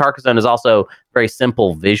does it, and Carcassonne is also very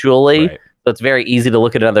simple visually. Right. So it's very easy to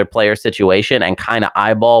look at another player's situation and kind of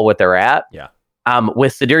eyeball what they're at. Yeah.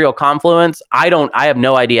 With Sidereal Confluence, I have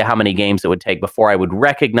no idea how many games it would take before I would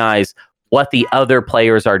recognize what the other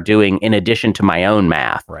players are doing in addition to my own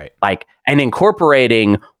math. Right. Like, and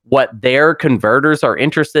incorporating what their converters are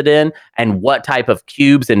interested in and what type of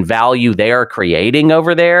cubes and value they are creating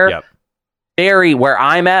over there. Yep. Where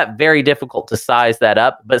I'm at, very difficult to size that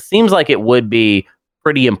up, but seems like it would be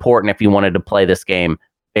pretty important if you wanted to play this game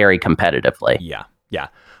very competitively. Yeah.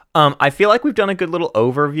 I feel like we've done a good little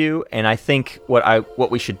overview, and I think what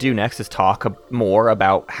we should do next is talk more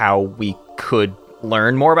about how we could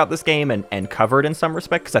learn more about this game and cover it in some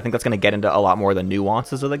respect, because I think that's going to get into a lot more of the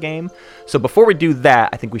nuances of the game. So before we do that,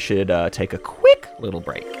 I think we should take a quick little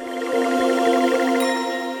break.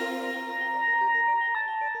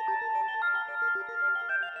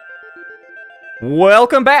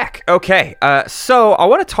 Welcome back. Okay, so I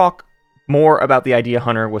want to talk more about the idea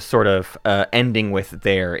Hunter was sort of ending with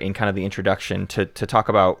there in kind of the introduction, to talk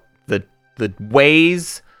about the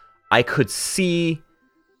ways I could see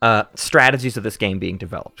strategies of this game being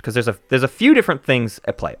developed, because there's a few different things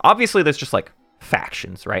at play. Obviously, there's just like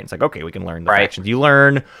factions, right? It's like, okay, we can learn the factions. You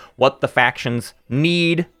learn what the factions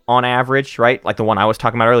need on average, right? Like the one I was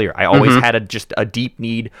talking about earlier. I always had just a deep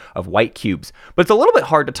need of white cubes, but it's a little bit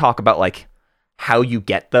hard to talk about like how you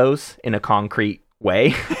get those in a concrete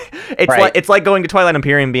way. It's like going to Twilight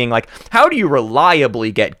Imperium being like, how do you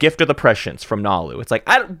reliably get Gift of the Prescience from Naalu? It's like,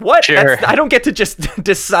 what? Sure. I don't get to just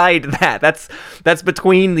decide that. That's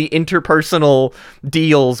between the interpersonal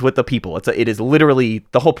deals with the people. It is literally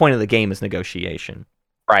the whole point of the game is negotiation.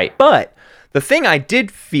 Right. But the thing I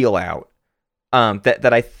did feel out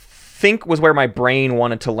that I think was where my brain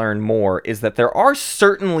wanted to learn more is that there are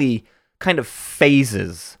certainly kind of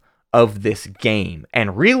phases of this game,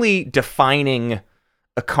 and really defining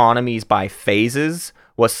economies by phases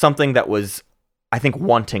was something that was, I think,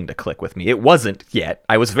 wanting to click with me. It wasn't yet.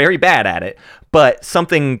 I was very bad at it, but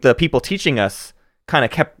something the people teaching us kind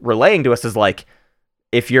of kept relaying to us is like,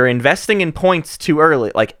 if you're investing in points too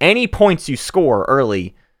early, like any points you score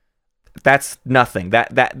early, that's nothing.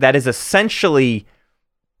 That is essentially,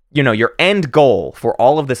 your end goal for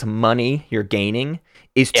all of this money you're gaining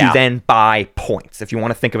is to then buy points, if you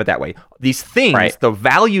want to think of it that way. These things, the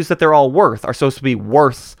values that they're all worth, are supposed to be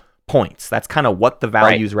worth points. That's kind of what the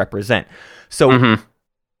values represent. So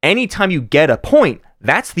anytime you get a point,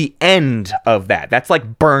 that's the end of that. That's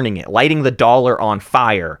like burning it, lighting the dollar on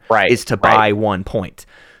fire is to buy 1 point.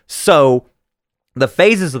 So the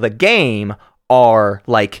phases of the game are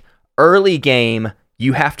like, early game,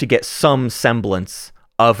 you have to get some semblance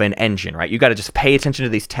of an engine, right? You got to just pay attention to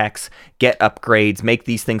these techs, get upgrades, make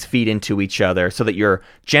these things feed into each other so that you're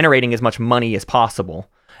generating as much money as possible.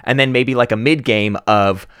 And then maybe like a mid game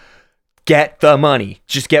of get the money,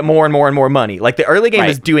 just get more and more and more money. Like the early game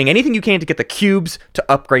is doing anything you can to get the cubes to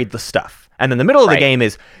upgrade the stuff. And then the middle of the game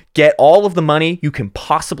is get all of the money you can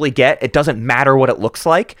possibly get. It doesn't matter what it looks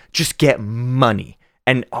like, just get money.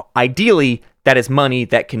 And ideally, that is money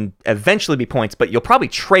that can eventually be points, but you'll probably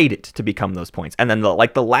trade it to become those points. And then the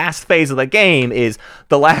last phase of the game is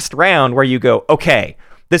the last round where you go, okay,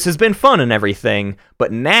 this has been fun and everything,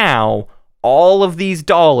 but now all of these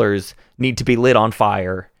dollars need to be lit on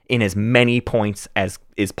fire in as many points as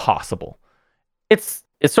is possible. It's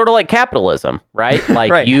sort of like capitalism, right?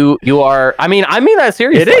 Like you are. I mean that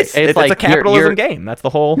seriously. It is. It's like a capitalism game. That's the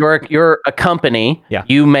whole. You're a company. Yeah.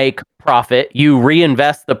 You make profit. You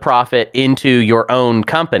reinvest the profit into your own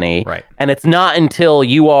company. Right. And it's not until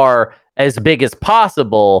you are as big as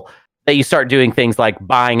possible that you start doing things like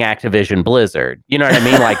buying Activision Blizzard. You know what I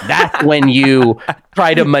mean? Like that's when you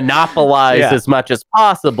try to monopolize as much as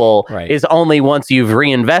possible. Right. Is only once you've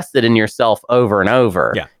reinvested in yourself over and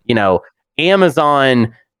over. Yeah.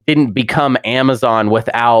 Amazon didn't become Amazon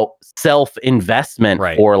without self-investment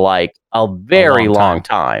for like a very long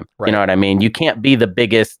time. Right. You know what I mean? You can't be the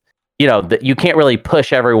biggest, you can't really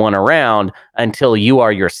push everyone around until you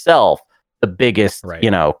are yourself the biggest,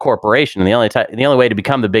 corporation. And the only way to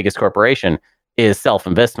become the biggest corporation is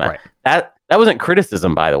self-investment. Right. That wasn't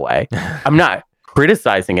criticism, by the way. I'm not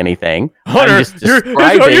criticizing anything. Hunter,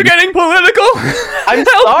 are you getting political? I'm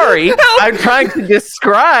sorry. I'm trying to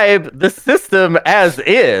describe the system as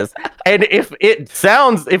is. And if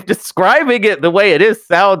describing it the way it is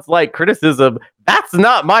sounds like criticism, that's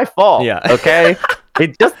not my fault. Yeah. Okay.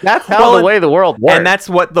 That's how the way the world works. And that's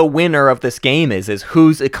what the winner of this game is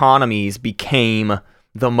whose economies became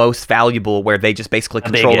the most valuable, where they just basically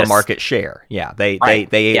control the market share. Yeah,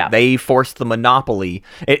 they forced the monopoly.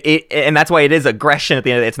 And that's why it is aggression at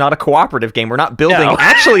the end of it. It's not a cooperative game. We're not building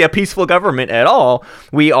actually a peaceful government at all.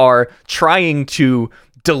 We are trying to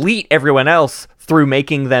delete everyone else through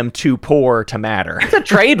making them too poor to matter. It's a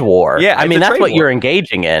trade war. Yeah, I mean, that's what you're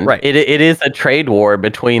engaging in. Right. It is a trade war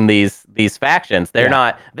between these factions.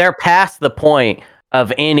 They're past the point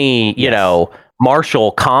of any,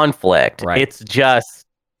 martial conflict. Right. It's just,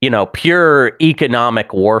 pure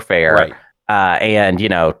economic warfare. Right. And,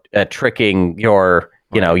 tricking your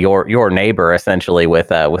neighbor essentially with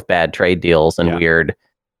bad trade deals and weird.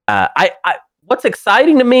 What's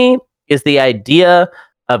exciting to me is the idea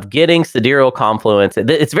of getting Sidereal Confluence.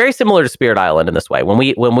 It's very similar to Spirit Island in this way. When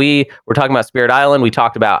we were talking about Spirit Island, we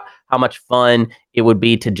talked about how much fun it would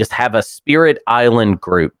be to just have a Spirit Island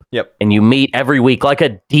group. Yep. And you meet every week like a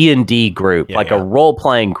D&D group, a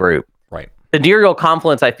role-playing group. Right. Sidereal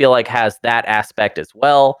Confluence, I feel like, has that aspect as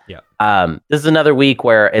well. Yeah. This is another week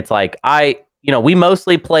where it's like we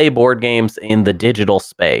mostly play board games in the digital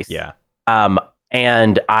space. Yeah.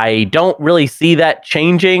 And I don't really see that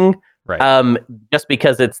changing. Right. Just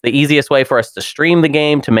because it's the easiest way for us to stream the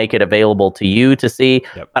game, to make it available to you to see.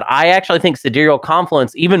 Yep. But I actually think Sidereal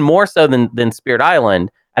Confluence, even more so than Spirit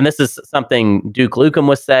Island, and this is something Duke Lukem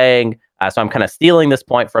was saying, so I'm kind of stealing this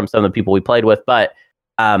point from some of the people we played with, but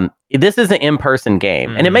this is an in-person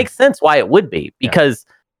game, and it makes sense why it would be, because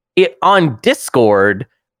it on Discord,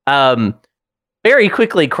 very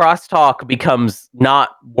quickly crosstalk becomes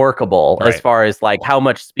not workable as far as like how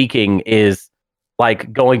much speaking is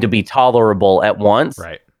like going to be tolerable at once.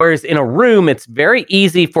 Right. Whereas in a room, it's very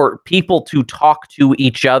easy for people to talk to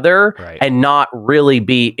each other and not really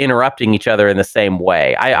be interrupting each other in the same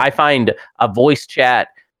way. I find a voice chat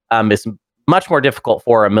is much more difficult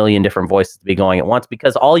for a million different voices to be going at once,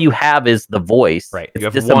 because all you have is the voice. Right. You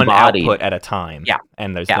have one output at a time. Yeah.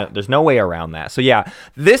 And there's no way around that. So yeah,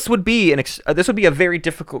 this would be a very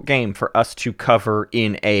difficult game for us to cover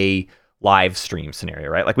in a live stream scenario,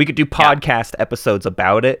 right? Like we could do podcast episodes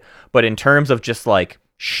about it, but in terms of just like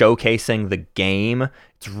showcasing the game,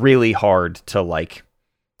 it's really hard to like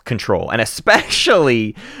control. And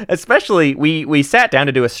especially we sat down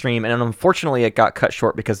to do a stream, and unfortunately it got cut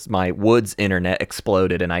short because my Woods internet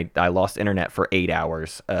exploded, and I lost internet for 8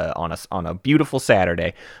 hours on a beautiful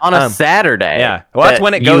Saturday. On a Saturday? Yeah. Well, that's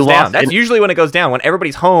when it goes down. That's usually when it goes down. When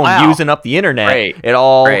everybody's home using up the internet, it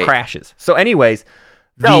all crashes. So anyways,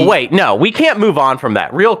 No, we can't move on from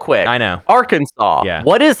that real quick. I know. Arkansas. Yeah.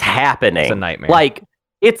 What is happening? It's a nightmare. Like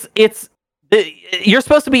you're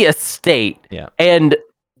supposed to be a state. Yeah. And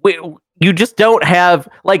you just don't have,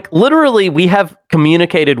 like, literally we have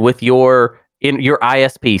communicated with your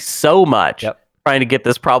ISP so much trying to get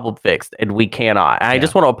this problem fixed, and we cannot. And I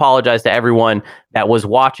just want to apologize to everyone that was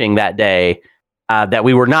watching that day that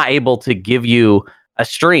we were not able to give you a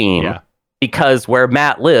stream. Yeah. Because where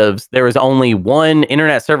Matt lives, there is only one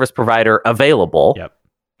internet service provider available. Yep.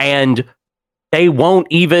 And they won't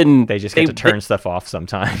even. They just get to turn stuff off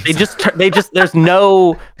sometimes. They just. There's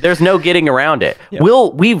no getting around it.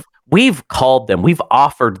 Yep. We've called them. We've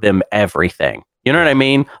offered them everything. You know what I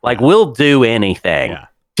mean? Like we'll do anything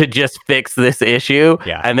to just fix this issue.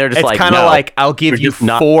 Yeah. And they're just it's kind of like, I'll give you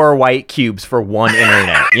 4 white cubes for 1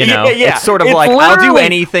 internet. You know, it's sort of it's like, I'll do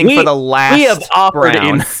anything for the last. We have offered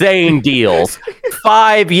insane deals.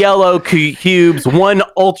 5 yellow cubes, 1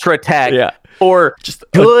 Ultra Tech. Yeah. For just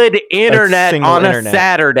good internet on a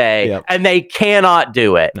Saturday, and they cannot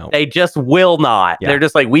do it. No. They just will not. They're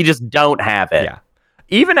just like, we just don't have it. Yeah.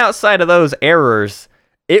 Even outside of those errors,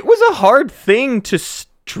 it was a hard thing to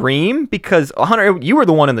stream because, Hunter, you were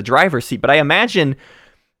the one in the driver's seat, but I imagine,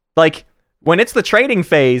 like, when it's the trading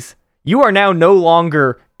phase, you are now no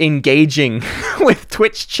longer engaging with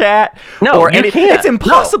Twitch chat. No, you can't. It's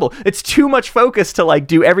impossible. No. It's too much focus to like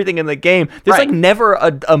do everything in the game. There's like never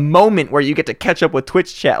a moment where you get to catch up with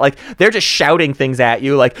Twitch chat. Like they're just shouting things at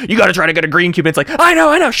you. Like, you got to try to get a green cube. And it's like, I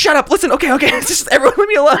know. Shut up. Listen. Okay. It's just everyone leave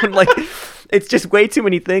me alone. Like it's just way too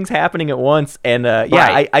many things happening at once. And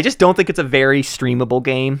I just don't think it's a very streamable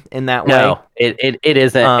game in that way. No, it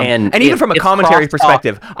isn't. And even from a commentary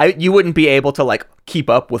perspective, you wouldn't be able to like keep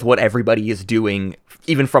up with what everybody is doing,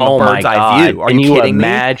 even from a bird's eye view. Are you kidding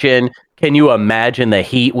me? Can you imagine the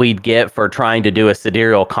heat we'd get for trying to do a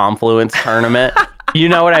Sidereal Confluence tournament? You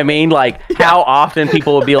know what I mean? Like how often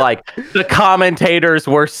people would be like, the commentators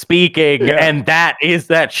were speaking and that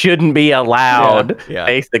shouldn't be allowed,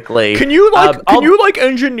 basically. Can you like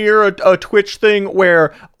engineer a Twitch thing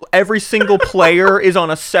where every single player is on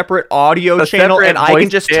a separate audio channel and I can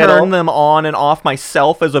just turn them on and off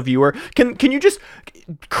myself as a viewer? Can you just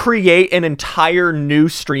create an entire new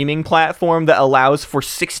streaming platform that allows for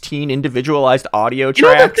 16 individualized audio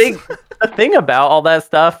tracks? The thing about all that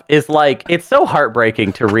stuff is like it's so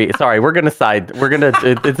heartbreaking to read. Sorry,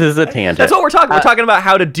 this is a tangent. That's what we're talking. We're talking about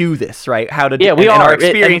how to do this, right? How to do, we are. Our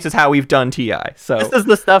experience is how we've done TI. So this is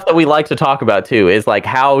the stuff that we like to talk about too. Is like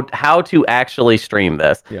how to actually stream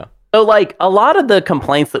this. Yeah. So like a lot of the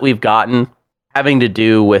complaints that we've gotten having to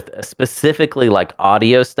do with specifically like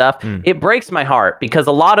audio stuff, it breaks my heart because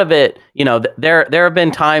a lot of it, you know, there have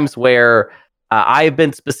been times where I've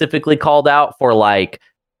been specifically called out for like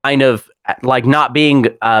kind of like not being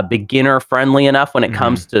beginner friendly enough when it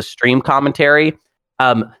comes to stream commentary.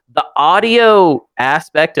 The audio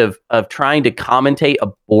aspect of trying to commentate a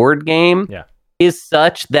board game is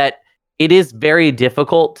such that it is very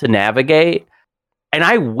difficult to navigate. And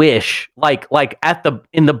I wish,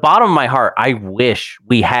 in the bottom of my heart, I wish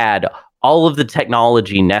we had all of the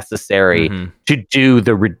technology necessary to do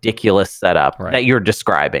the ridiculous setup that you're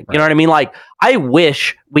describing. You know what I mean? Like, I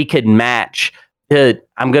wish we could match the,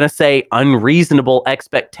 I'm going to say, unreasonable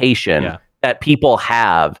expectation that people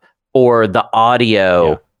have for the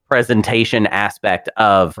audio presentation aspect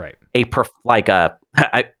of a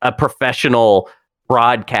professional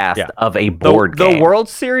broadcast of a board game. The World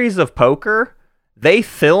Series of Poker, they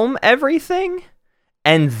film everything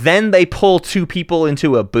and then they pull two people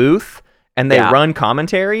into a booth and they run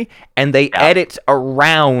commentary and they edit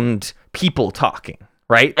around people talking,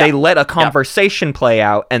 right? They let a conversation play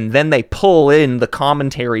out and then they pull in the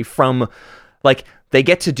commentary from, like, they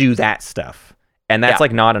get to do that stuff. And that's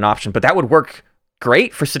like not an option, but that would work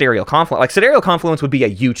great for Sidereal Confluence. Like, Sidereal Confluence would be a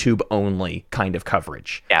YouTube only kind of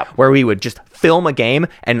coverage where we would just film a game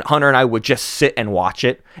and Hunter and I would just sit and watch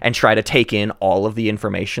it and try to take in all of the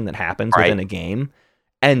information that happens within a game.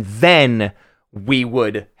 And then we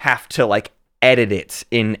would have to like edit it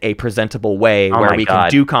in a presentable way where we can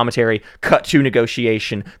do commentary, cut to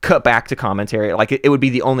negotiation, cut back to commentary. Like, it would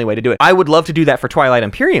be the only way to do it. I would love to do that for Twilight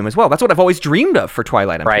Imperium as well. That's what I've always dreamed of for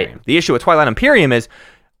Twilight Imperium. The issue with Twilight Imperium is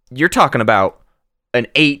you're talking about an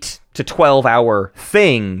 8 to 12 hour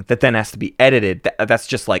thing that then has to be edited. That's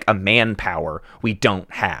just like a manpower we don't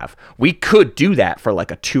have. We could do that for like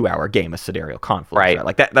a 2-hour game of Sidereal Confluence. Right?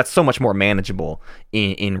 Like that's so much more manageable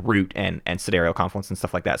in Root and Sidereal Confluence and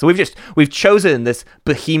stuff like that. So we've chosen this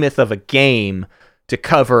behemoth of a game to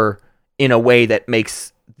cover in a way that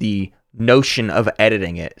makes the notion of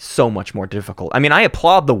editing it so much more difficult. I mean, I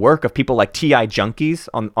applaud the work of people like TI Junkies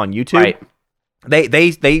on YouTube. Right.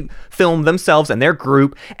 They film themselves and their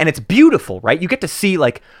group, and it's beautiful, right? You get to see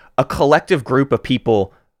like a collective group of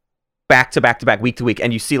people back to back to back, week to week,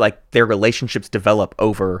 and you see like their relationships develop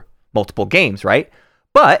over multiple games, right?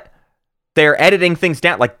 But they're editing things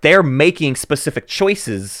down, like they're making specific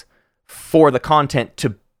choices for the content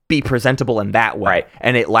to be presentable in that way,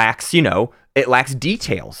 and it lacks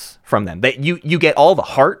details from them. That you get all the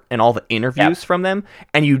heart and all the interviews from them,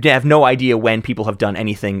 and you have no idea when people have done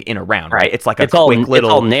anything in a round, right? It's like it's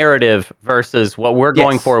all narrative versus what we're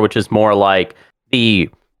going for, which is more like the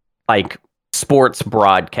sports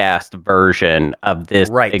broadcast version of this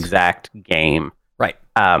exact game. Right.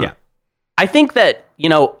 I think that,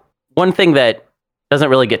 one thing that doesn't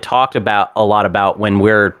really get talked about a lot about when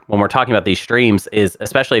we're talking about these streams is,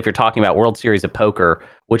 especially if you're talking about World Series of Poker,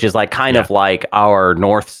 which is like kind of like our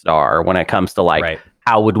North Star when it comes to like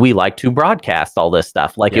how would we like to broadcast all this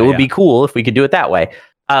stuff? Like it would be cool if we could do it that way.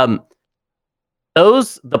 The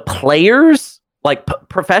players, like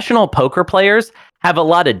professional poker players, have a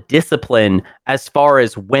lot of discipline as far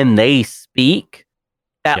as when they speak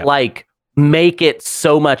that like make it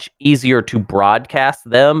so much easier to broadcast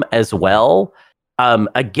them as well.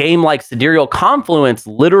 A game like Sidereal Confluence,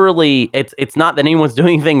 literally, it's not that anyone's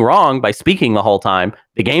doing anything wrong by speaking the whole time.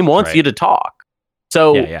 The game wants you to talk.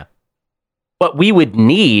 So what we would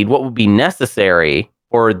need, what would be necessary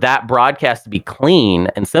for that broadcast to be clean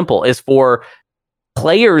and simple is for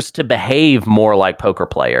players to behave more like poker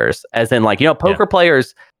players. As in, like, poker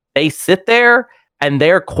players, they sit there and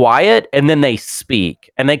they're quiet and then they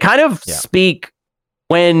speak. And they kind of speak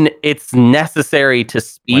when it's necessary to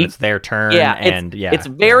speak. When it's their turn. It's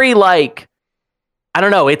very like, I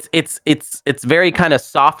don't know. It's very kind of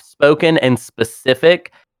soft spoken and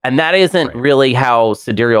specific. And that isn't really how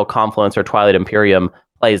Sidereal Confluence or Twilight Imperium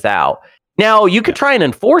plays out. Now, you could try and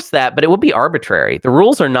enforce that, but it would be arbitrary. The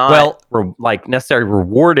rules are not necessarily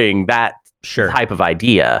rewarding that type of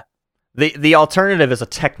idea. The alternative is a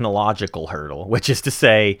technological hurdle, which is to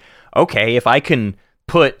say, okay, if I can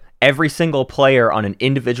put every single player on an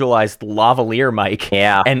individualized lavalier mic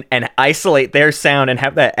and isolate their sound and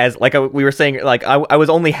have that as, like we were saying, like I was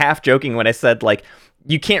only half joking when I said, like,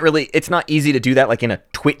 you can't really, it's not easy to do that like in a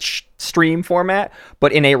Twitch stream format,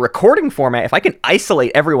 but in a recording format, if I can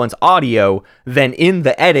isolate everyone's audio, then in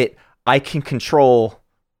the edit, I can control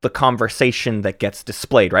the conversation that gets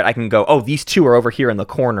displayed, right? I can go, oh, these two are over here in the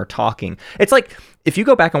corner talking. It's like, if you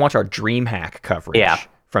go back and watch our DreamHack coverage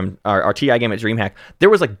from our TI game at DreamHack, there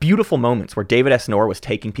was like beautiful moments where David S. Knorr was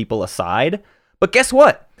taking people aside, but guess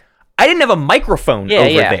what? I didn't have a microphone over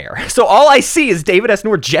there. So all I see is David S.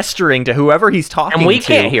 Knorr gesturing to whoever he's talking to. And we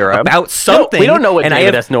can't hear him. About something. We don't know what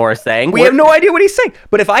David S. Knorr is saying. We have no idea what he's saying.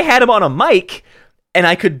 But if I had him on a mic and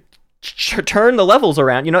I could turn the levels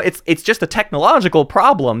around, it's just a technological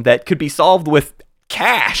problem that could be solved with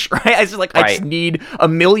cash, right? I just need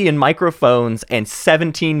 1 million microphones and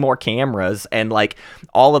 17 more cameras and like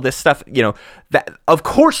all of this stuff, that of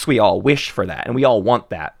course we all wish for that and we all want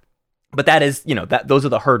that. But that is, those are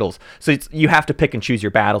the hurdles. So you have to pick and choose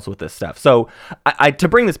your battles with this stuff. So I to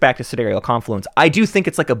bring this back to Sidereal Confluence, I do think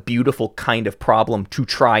it's like a beautiful kind of problem to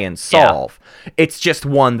try and solve. Yeah. It's just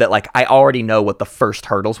one that like I already know what the first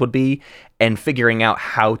hurdles would be, and figuring out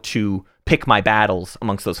how to pick my battles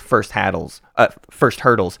amongst those first hurdles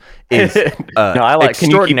is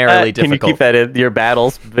extraordinarily difficult. Can you keep that in your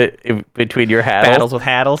battles between your haddles? Battles with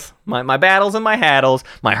haddles, my battles and my haddles,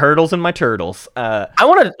 my hurdles and my turtles. I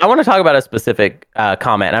want to talk about a specific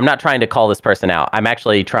comment. I'm not trying to call this person out. I'm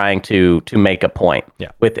actually trying to make a point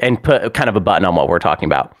and put kind of a button on what we're talking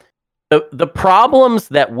about. The problems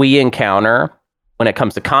that we encounter when it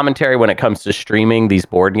comes to commentary, when it comes to streaming these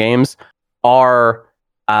board games, are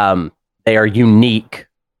they are unique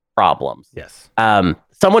problems. Yes.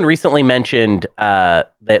 Someone recently mentioned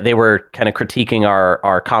that they were kind of critiquing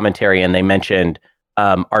our commentary, and they mentioned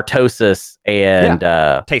Artosis and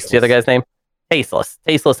what's the other guy's name? Tasteless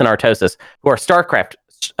and Artosis, who are StarCraft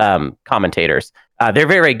commentators. They're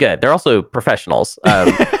very, very good. They're also professionals.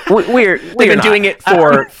 They've been doing it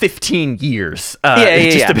for 15 years.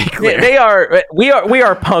 Just to be clear, they are. We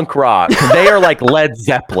are punk rock. They are like Led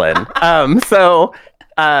Zeppelin.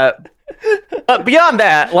 But beyond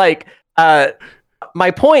that, like,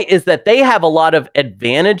 my point is that they have a lot of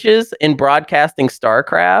advantages in broadcasting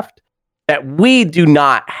StarCraft that we do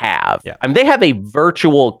not have. Yeah. I mean, they have a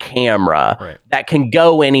virtual camera that can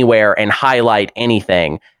go anywhere and highlight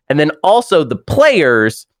anything. And then also the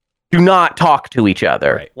players do not talk to each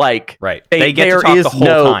other. Right. They get to talk the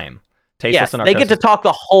whole time. Yes, they get to talk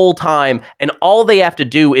the whole time, and all they have to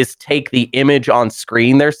do is take the image on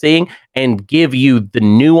screen they're seeing and give you the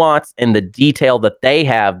nuance and the detail that they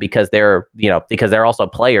have because they're also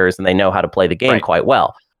players and they know how to play the game quite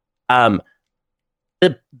well.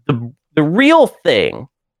 The real thing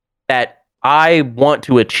that I want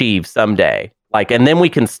to achieve someday, like, and then we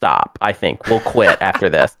can stop. I think we'll quit after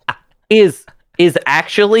this. Is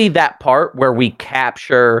actually that part where we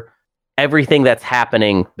capture everything that's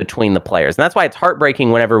happening between the players. And that's why it's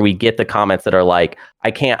heartbreaking whenever we get the comments that are like,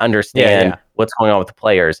 I can't understand what's going on with the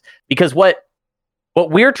players. Because what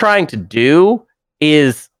we're trying to do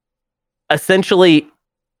is essentially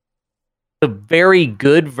the very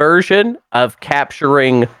good version of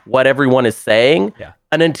capturing what everyone is saying. Yeah.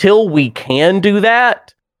 And until we can do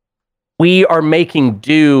that, we are making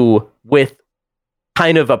do with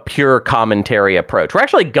kind of a pure commentary approach. We're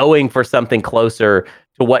actually going for something closer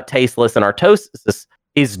to what Tasteless and Artosis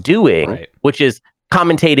is doing, which is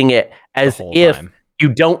commentating it as if you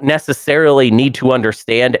don't necessarily need to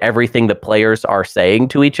understand everything the players are saying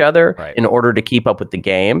to each other in order to keep up with the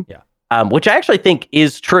game. Yeah. Which I actually think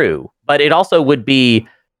is true, but it also would be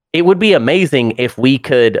amazing if we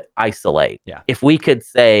could isolate. Yeah. If we could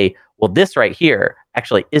say, well, this right here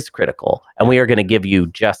actually is critical, and we are going to give you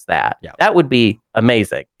just that. Yeah. That would be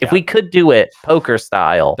amazing. If we could do it poker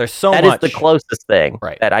style, there's so that much is the closest thing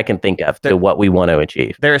that I can think of to what we want to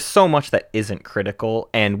achieve. There's so much that isn't critical,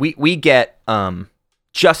 and we get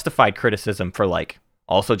justified criticism for like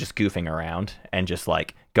also just goofing around and just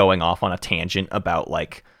like going off on a tangent about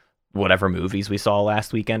like whatever movies we saw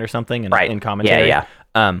last weekend or something in commentary.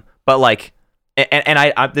 But like, and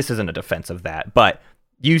I this isn't a defense of that, but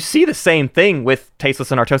you see the same thing with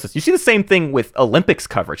Tasteless and Artosis. You see the same thing with Olympics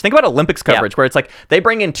coverage. Think about Olympics coverage where it's like they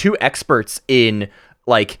bring in two experts in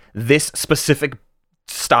like this specific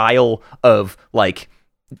style of like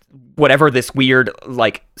whatever this weird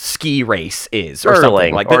like ski race is or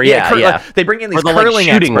curling, something like that. They bring in these the, curling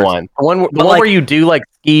shooting experts. one where you do like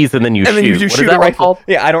skis and then you shoot. You shoot a rifle.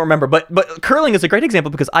 Yeah, I don't remember, but curling is a great example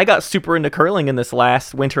because I got super into curling in this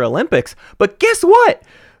last Winter Olympics. But guess what?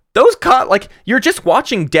 Those you're just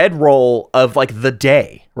watching dead roll of like the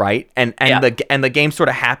day, right? And the game sort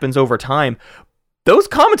of happens over time. Those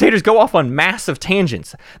commentators go off on massive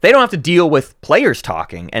tangents. They don't have to deal with players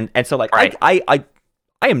talking, and so like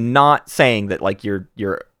I am not saying that like you're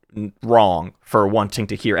wrong for wanting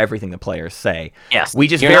to hear everything the players say. Yes,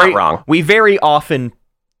 you're not wrong. We very often,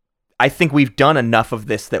 I think we've done enough of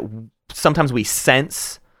this that sometimes we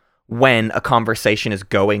sense when a conversation is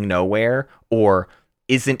going nowhere or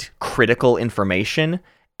isn't critical information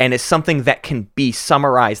and is something that can be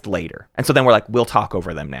summarized later. And so then we're like, we'll talk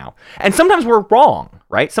over them now. And sometimes we're wrong,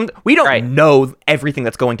 right? We don't know everything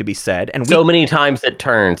that's going to be said. And so many times it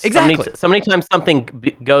turns. Exactly. So many times something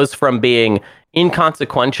goes from being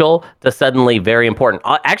inconsequential to suddenly very important.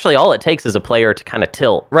 Actually, all it takes is a player to kind of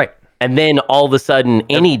tilt. Right. And then all of a sudden,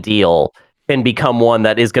 any deal can become one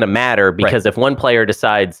that is going to matter because if one player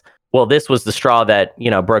decides, well, this was the straw that,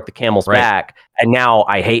 broke the camel's back, and now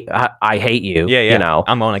I hate you. Yeah.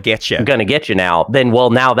 I'm going to get you. I'm going to get you now. Then,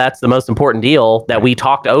 now that's the most important deal that we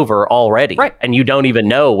talked over already. Right. And you don't even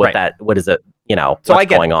know what is it, so what's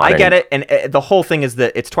going on. I get it. And the whole thing is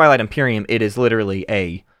that it's Twilight Imperium. It is literally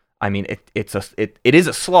it is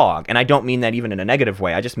a slog. And I don't mean that even in a negative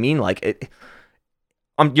way. I just mean like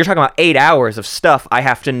you're talking about 8 hours of stuff. I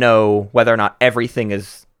have to know whether or not everything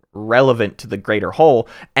is relevant to the greater whole,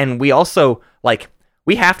 and we also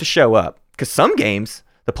we have to show up because some games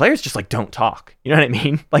the players just don't talk. You know what I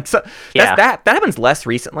mean? That happens less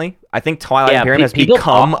recently. I think Twilight Imperium has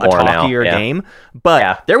become a talkier game,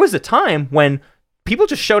 but there was a time when people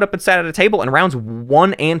just showed up and sat at a table, and rounds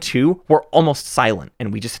 1 and 2 were almost silent,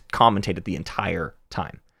 and we just commentated the entire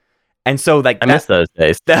time. And so I miss those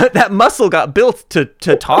days. That muscle got built to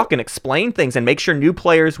talk and explain things and make sure new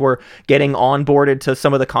players were getting onboarded to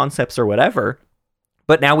some of the concepts or whatever.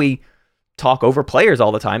 But now we talk over players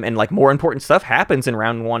all the time, and more important stuff happens in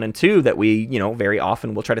round 1 and 2 that we, very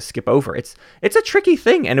often will try to skip over. It's a tricky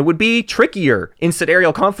thing, and it would be trickier in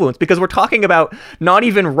Sidereal Confluence because we're talking about not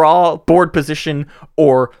even raw board position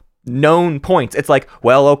or known points. It's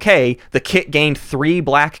okay, the kit gained 3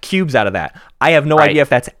 black cubes out of that. I have no idea if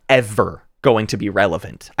that's ever going to be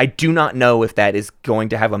relevant. I do not know if that is going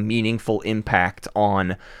to have a meaningful impact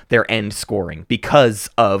on their end scoring because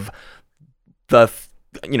of the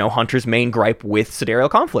Hunter's main gripe with Sidereal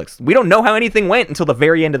Conflicts. We don't know how anything went until the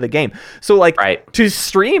very end of the game. So to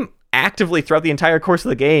stream actively throughout the entire course of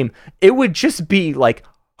the game, it would just be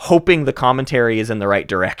hoping the commentary is in the right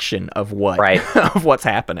direction of of what's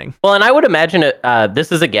happening. Well, and I would imagine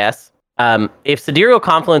this is a guess. If Sidereal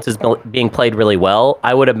Confluence is being played really well,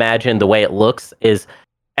 I would imagine the way it looks is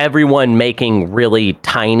everyone making really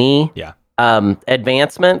tiny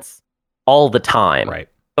advancements all the time. Right.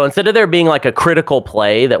 So instead of there being a critical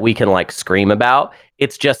play that we can scream about,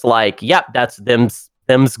 it's just that's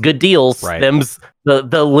them's good deals. Right. Them's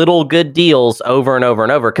the little good deals over and over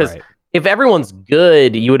and over. Because if everyone's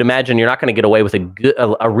good, you would imagine you're not going to get away with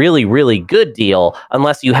a really, really good deal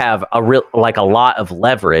unless you have a lot of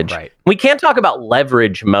leverage. Right. We can't talk about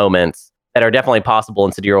leverage moments that are definitely possible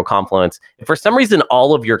in Sidereal Confluence. If for some reason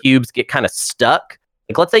all of your cubes get kind of stuck,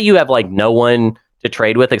 let's say you have no one to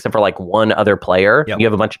trade with except for one other player. Yep. You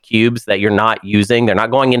have a bunch of cubes that you're not using. They're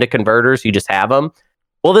not going into converters. You just have them.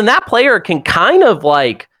 Well, then that player can kind of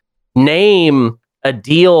name a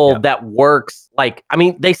deal that works.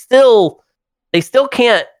 They still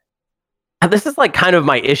can't. This is kind of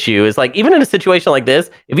my issue is even in a situation like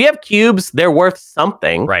this, if you have cubes, they're worth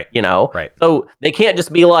something, right? Right. So they can't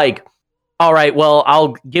just be all right, well,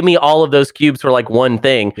 I'll give me all of those cubes for one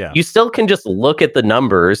thing. Yeah. You still can just look at the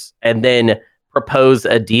numbers and then propose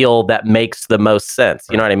a deal that makes the most sense.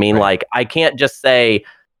 You know what I mean? Right. I can't just say,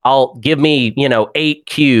 I'll give me, 8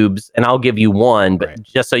 cubes and I'll give you 1, but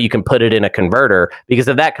just so you can put it in a converter, because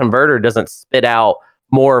if that converter doesn't spit out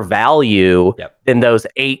more value than those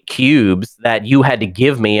 8 cubes that you had to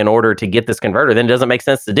give me in order to get this converter, then it doesn't make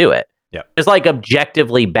sense to do it. It's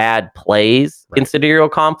objectively bad plays in Sidereal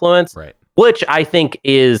Confluence, which I think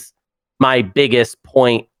is my biggest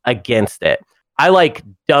point against it. I like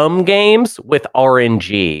dumb games with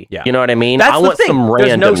RNG. Yeah. You know what I mean? That's I want some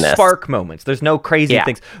randomness. There's no spark moments. There's no crazy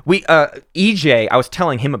things. EJ, I was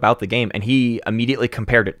telling him about the game, and he immediately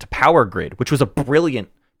compared it to Power Grid, which was a brilliant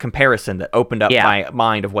comparison that opened up my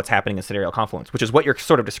mind of what's happening in Sidereal Confluence, which is what you're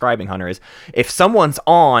sort of describing, Hunter, is if someone's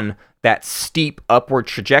on that steep upward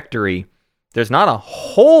trajectory, there's not a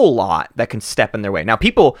whole lot that can step in their way. Now,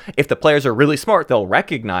 people, if the players are really smart, they'll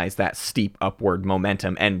recognize that steep upward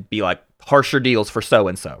momentum and be like, harsher deals for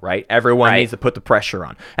so-and-so, right? Everyone needs to put the pressure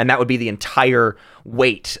on. And that would be the entire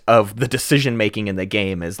weight of the decision-making in the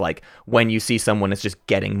game, is like when you see someone is just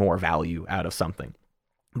getting more value out of something.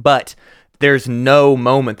 But there's no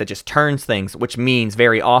moment that just turns things, which means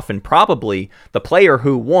very often probably the player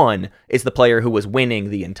who won is the player who was winning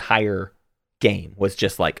the entire game, was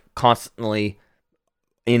just like constantly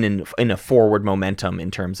in a forward momentum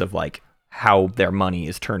in terms of like how their money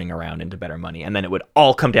is turning around into better money. And then it would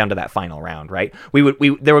all come down to that final round, right?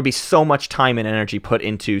 There would be so much time and energy put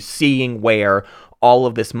into seeing where all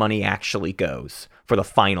of this money actually goes for the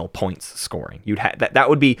final points scoring. You'd have that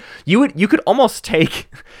would be, you could almost take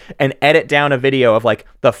and edit down a video of like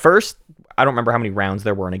the first, I don't remember how many rounds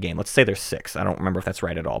there were in a game. Let's say there's 6. I don't remember if that's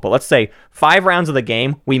right at all, but let's say 5 rounds of the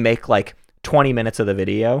game, we make like 20 minutes of the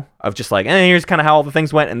video of just like, here's kind of how all the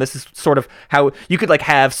things went, and this is sort of how you could like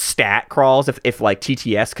have stat crawls if like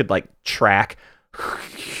TTS could like track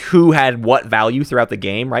who had what value throughout the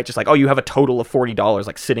game, right? Just like, you have a total of $40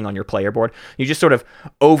 like sitting on your player board. You just sort of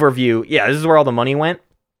overview, this is where all the money went.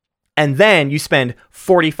 And then you spend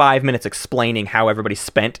 45 minutes explaining how everybody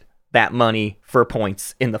spent that money for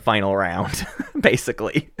points in the final round,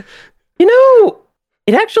 basically.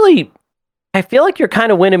 It actually, I feel like you're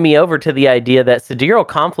kind of winning me over to the idea that Sidereal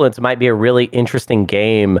Confluence might be a really interesting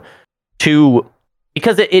game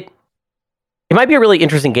because it might be a really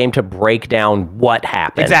interesting game to break down what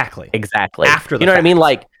happened. Exactly. After the fact. What I mean?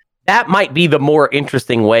 Like, that might be the more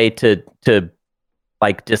interesting way to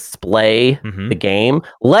like display the game.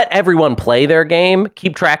 Let everyone play their game,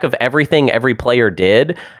 keep track of everything every player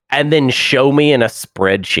did, and then show me in a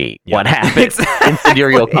spreadsheet what happened in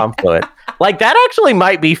Sidereal Confluence. Like, that actually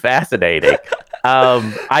might be fascinating.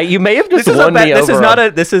 You may have just won me over.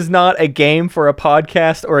 This is not a game for a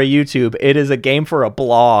podcast or a YouTube. It is a game for a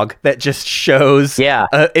blog that just shows. Yeah.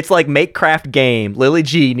 It's like Makecraft game. Lily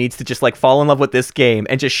G needs to just like fall in love with this game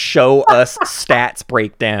and just show us stats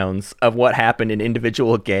breakdowns of what happened in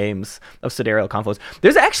individual games of Sidereal Confluence.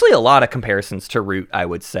 There's actually a lot of comparisons to Root, I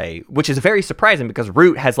would say, which is very surprising because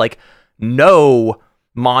Root has like no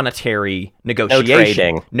monetary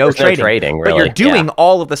negotiation, no trading, really. But you're doing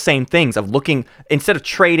all of the same things of looking, instead of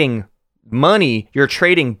trading money, you're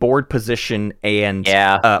trading board position and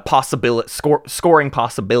scoring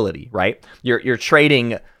possibility, right? You're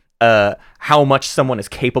trading how much someone is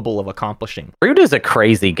capable of accomplishing. Root is a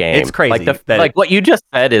crazy game. It's crazy. Like what you just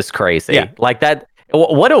said is crazy. Yeah. Like that.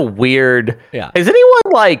 What a weird. Yeah. Has anyone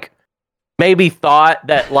like maybe thought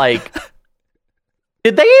that like?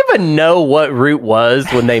 Did they even know what Root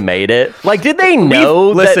was when they made it? Like, did they know?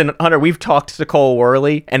 Listen, Hunter, we've talked to Cole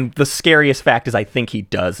Worley, and the scariest fact is I think he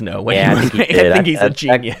does know. I think he's a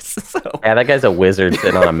genius. Yeah, that guy's a wizard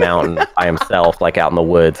sitting on a mountain by himself, like out in the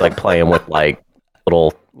woods, like playing with like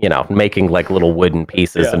little, making like little wooden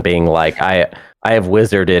pieces and being like, I have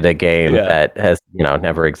wizarded a game that has,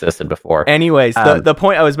 never existed before. Anyways, the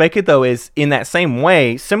point I was making, though, is in that same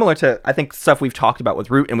way, similar to, I think, stuff we've talked about with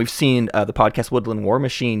Root, and we've seen the podcast Woodland War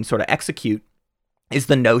Machine sort of execute, is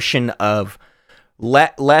the notion of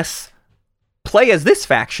less play as this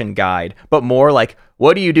faction guide, but more like,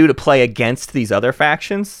 what do you do to play against these other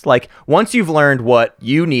factions? Like, once you've learned what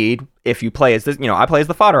you need, if you play as this, I play as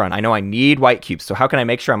the Fodderon. I know I need white cubes, so how can I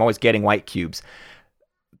make sure I'm always getting white cubes?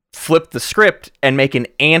 Flip the script and make an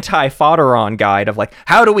anti-Fodderon guide of like,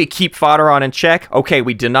 how do we keep Fodderon in check? Okay,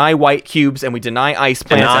 we deny white cubes and we deny ice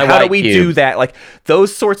plants. How do we do that? Like,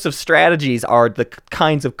 those sorts of strategies are the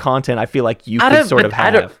kinds of content I feel like you could sort of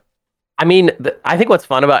have. I mean, I think what's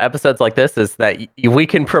fun about episodes like this is that we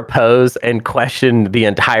can propose and question the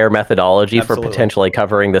entire methodology for potentially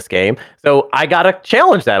covering this game. So I gotta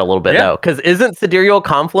challenge that a little bit though, because isn't Sidereal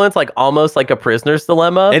Confluence like almost like a prisoner's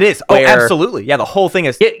dilemma? It is. Oh, absolutely. Yeah, the whole thing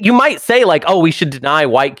is. You might say like, we should deny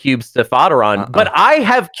white cubes to Fodderon, but I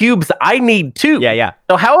have cubes I need too. Yeah.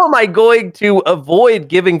 So how am I going to avoid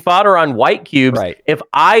giving Fodderon white cubes if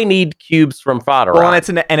I need cubes from Fodderon? Well,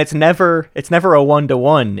 and it's never a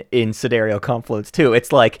 1-to-1 in Sidereal Confluence too.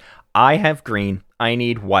 It's like, I have green, I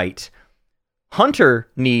need white. Hunter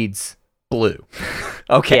needs blue.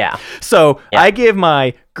 Okay. Yeah. So I give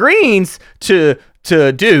my greens to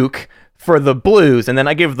Duke for the blues, and then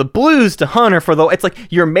I give the blues to Hunter for the. It's like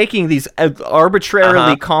you're making these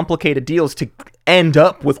arbitrarily complicated deals to end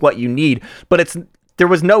up with what you need, but there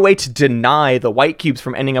was no way to deny the white cubes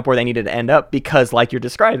from ending up where they needed to end up because, like you're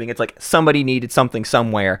describing, it's like somebody needed something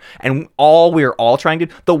somewhere, and we're all trying to.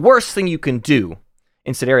 The worst thing you can do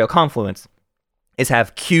in Sidereal Confluence is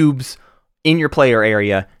have cubes in your player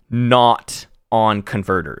area not on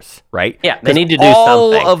converters, right? Yeah, they need to do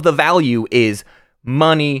all something. All of the value is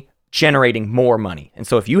money generating more money. And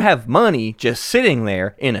so if you have money just sitting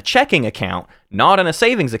there in a checking account, not in a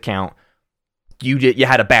savings account, you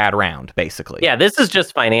had a bad round, basically. Yeah, this is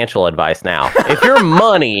just financial advice now. If your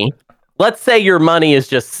money, let's say your money is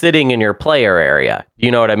just sitting in your player area. You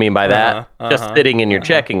know what I mean by that? Just sitting in your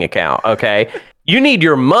checking account, okay? You need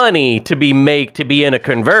your money to be in a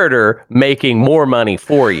converter making more money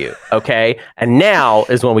for you, okay? And now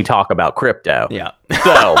is when we talk about crypto. Yeah.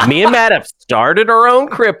 So me and Matt have started our own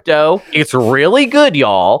crypto. It's really good,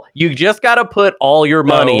 y'all. You just got to put all your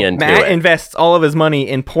money into Matt it. Matt invests all of his money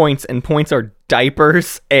in points, and points are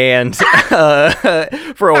diapers, and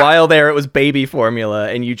for a while there it was baby formula,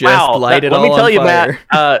 and you just light it all on fire. Let me tell you,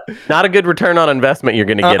 Matt, not a good return on investment you're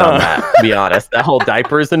going to get on that, to be honest. That whole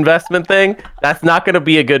diapers investment thing, that's not going to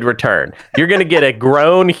be a good return. You're going to get a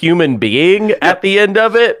grown human being at the end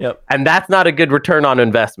of it, and that's not a good return on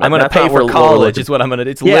investment. I'm going to pay for college is what I'm going to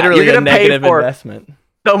do. It's literally a negative investment.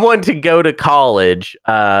 Someone to go to college,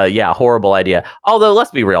 horrible idea. Although,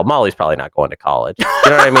 let's be real, Molly's probably not going to college.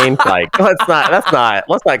 You know what I mean? Like,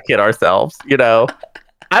 let's not kid ourselves. You know,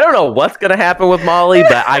 I don't know what's gonna happen with Molly,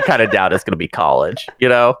 but I kind of doubt it's gonna be college. You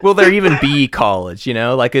know, will there even be college? You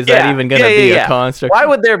know, like, is that even gonna be a construct? Why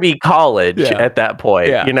would there be college at that point?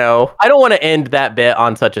 Yeah. You know, I don't want to end that bit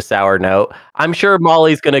on such a sour note. I'm sure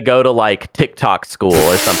Molly's gonna go to like TikTok school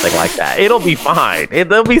or something like that. It'll be fine.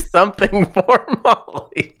 There'll be something for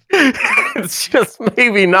Molly. It's just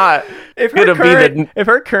maybe not if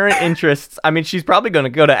her current interests. I mean, she's probably going to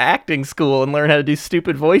go to acting school and learn how to do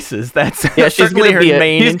stupid voices. That's she's going to be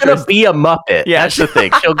main. She's going to be a Muppet. Yeah, that's the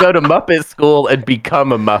thing. She'll go to Muppet school and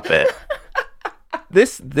become a Muppet.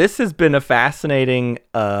 This has been a fascinating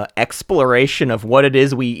exploration of what it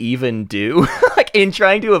is we even do, like in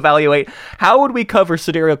trying to evaluate how would we cover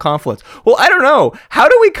Sidereal Confluence. Well, I don't know. How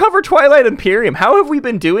do we cover Twilight Imperium? How have we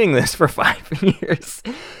been doing this for 5 years?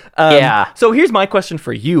 So here's my question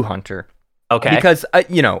for you, Hunter. Okay. Because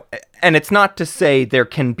and it's not to say there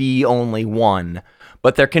can be only one,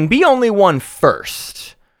 but there can be only one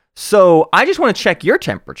first. So I just want to check your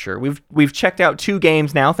temperature. We've checked out 2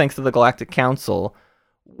 games now, thanks to the Galactic Council.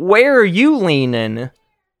 Where are you leaning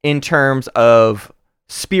in terms of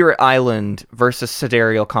Spirit Island versus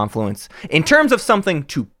Sidereal Confluence, in terms of something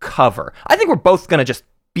to cover? I think we're both going to just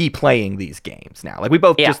be playing these games now. Like, we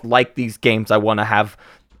both just like these games. I want to have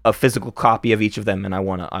a physical copy of each of them, and I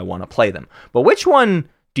want to play them. But which one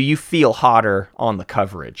do you feel hotter on the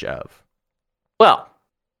coverage of? Well,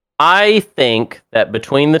 I think that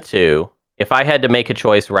between the two, if I had to make a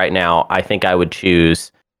choice right now, I think I would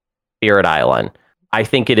choose Spirit Island. I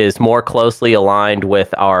think it is more closely aligned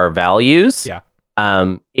with our values. Yeah.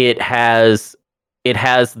 It has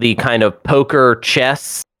the kind of poker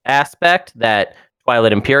chess aspect that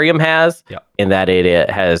Twilight Imperium has, in that it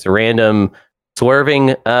has random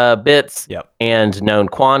swerving bits and known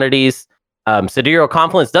quantities. Sidereal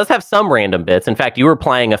Confluence does have some random bits. In fact, you were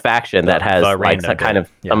playing a faction that has like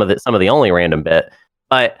some of the only random bit,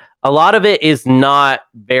 but a lot of it is not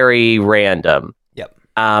very random.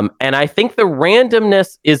 And I think the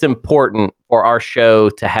randomness is important for our show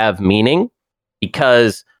to have meaning,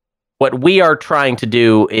 because what we are trying to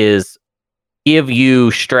do is give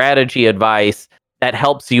you strategy advice that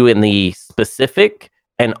helps you in the specific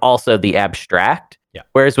and also the abstract.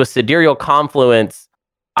 Whereas with Sidereal Confluence,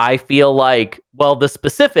 I feel like, well, the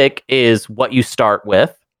specific is what you start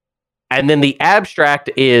with, and then the abstract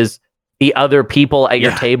is the other people at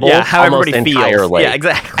your table, how almost everybody entirely. Feels. Yeah,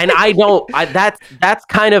 exactly. And that's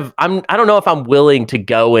kind of, I don't know if I'm willing to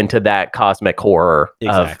go into that cosmic horror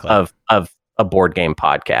of a board game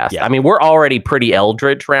podcast. I mean, we're already pretty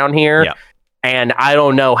eldritch around here, and I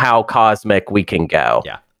don't know how cosmic we can go.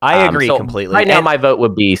 I agree completely. Right now, my vote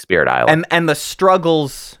would be Spirit Island. And the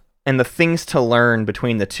struggles and the things to learn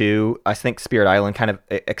between the two, I think Spirit Island kind of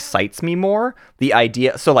excites me more. The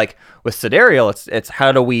idea, so like with Sidereal, it's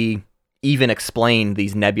how do we even explain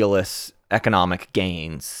these nebulous economic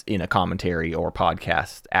gains in a commentary or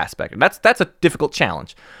podcast aspect? And that's a difficult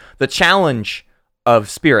challenge. The challenge of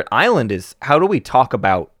Spirit Island is how do we talk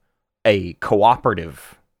about a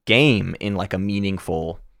cooperative game in like a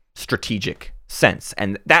meaningful strategic sense?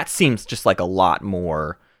 And that seems just like a lot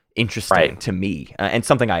more interesting to me, and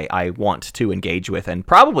something I want to engage with, and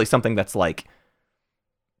probably something that's like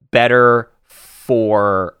better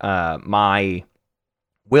for my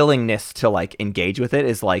willingness to like engage with it.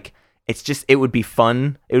 Is like, it would be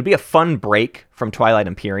fun. It would be a fun break from Twilight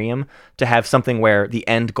Imperium to have something where the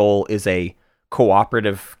end goal is a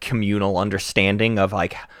cooperative communal understanding of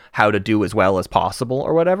like how to do as well as possible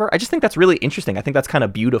or whatever. I just think that's really interesting. I think that's kind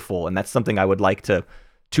of beautiful, and that's something I would like to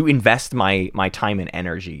invest my time and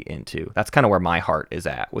energy into. That's kind of where my heart is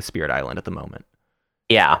at with Spirit Island at the moment.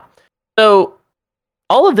 Yeah. So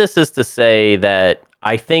all of this is to say that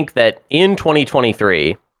I think that in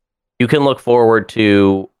 2023, you can look forward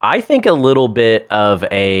to, I think, a little bit of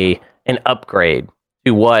an upgrade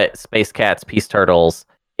to what Space Cats Peace Turtles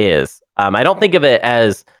is. I don't think of it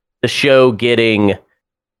as the show getting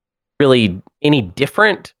really any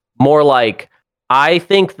different. More like, I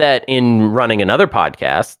think that in running another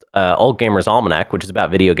podcast, Old Gamers Almanac, which is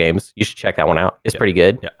about video games, you should check that one out. It's pretty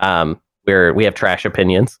good. Yeah. Where we have trash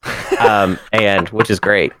opinions, and which is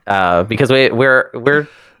great because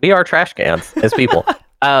we are trash cans as people.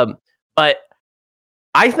 But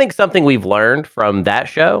I think something we've learned from that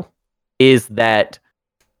show is that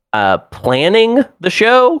planning the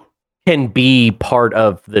show can be part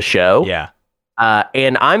of the show. Yeah.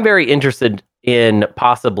 And I'm very interested in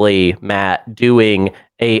possibly, Matt, doing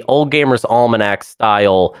a Old Gamers Almanac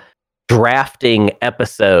style drafting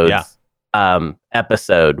episodes. Yeah.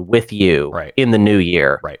 Episode with you in the new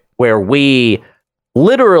year, where we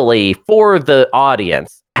literally, for the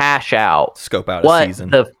audience, hash out, scope out a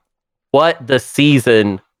season, what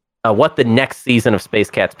the next season of Space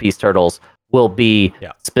Cats Peace Turtles will be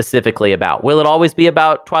specifically about. Will it always be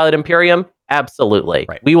about Twilight Imperium? Absolutely.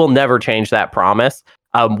 We will never change that promise.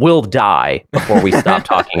 We'll die before we stop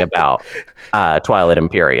talking about Twilight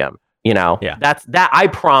Imperium. You know, that's that. I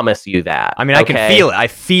promise you that. I mean, I can feel it. I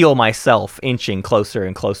feel myself inching closer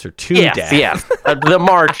and closer to death. Yes. The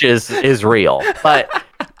march is real. But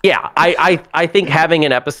yeah, I think having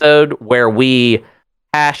an episode where we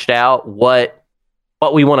hashed out what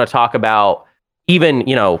we want to talk about, even,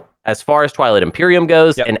 you know, as far as Twilight Imperium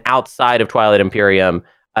goes, and outside of Twilight Imperium,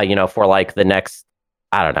 you know, for like the next,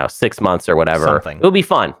 I don't know, 6 months or whatever, it will be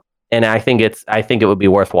fun, and I think it would be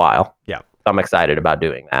worthwhile. Yeah, I'm excited about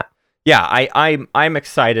doing that. Yeah, I'm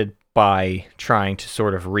excited by trying to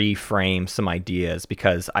sort of reframe some ideas,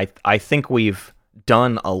 because I think we've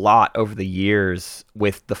done a lot over the years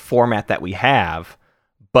with the format that we have,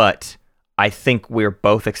 but I think we're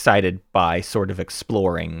both excited by sort of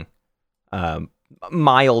exploring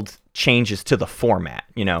mild changes to the format,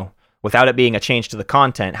 you know, without it being a change to the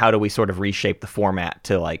content. How do we sort of reshape the format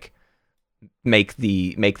to like make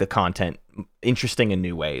the content interesting in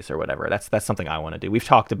new ways or whatever? That's something I want to do. We've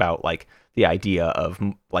talked about like the idea of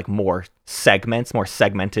like more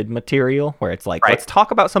segmented material, where it's like, let's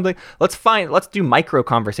talk about something, let's do micro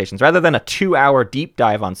conversations rather than a 2-hour deep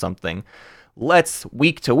dive on something. Let's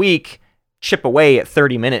week to week chip away at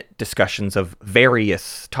 30-minute discussions of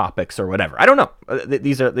various topics or whatever. I don't know.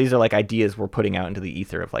 These are like ideas we're putting out into the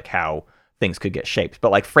ether of like how things could get shaped, but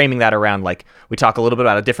like framing that around, like we talk a little bit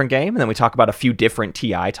about a different game, and then we talk about a few different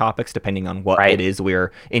TI topics depending on what it is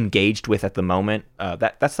we're engaged with at the moment.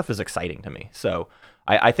 That stuff is exciting to me. So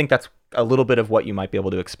I think that's a little bit of what you might be able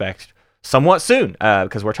to expect somewhat soon,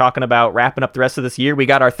 because we're talking about wrapping up the rest of this year. We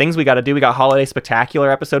got our things we got to do. We got Holiday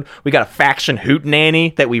Spectacular episode. We got a faction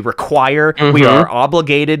hootenanny that we require. We are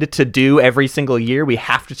obligated to do every single year. We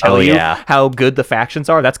have to tell you how good the factions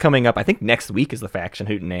are. That's coming up. I think next week is the faction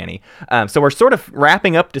hootenanny. So we're sort of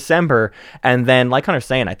wrapping up December, and then like Hunter's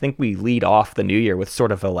saying, I think we lead off the new year with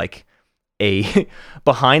sort of a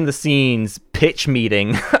behind the scenes pitch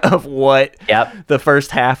meeting of what the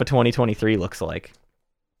first half of 2023 looks like.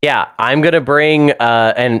 Yeah, I'm gonna bring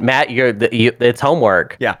and Matt, it's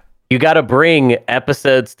homework. Yeah, you got to bring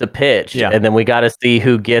episodes to pitch, and then we got to see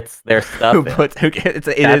who gets their stuff.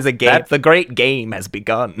 It is a game. The great game has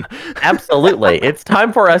begun. Absolutely, it's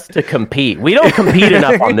time for us to compete. We don't compete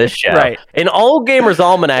enough on this show. Right. In Old Gamers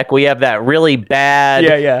Almanac, we have that really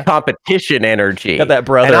bad competition energy. Got that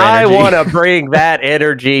brother and energy. I want to bring that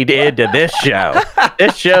energy into this show.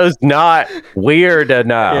 This show's not weird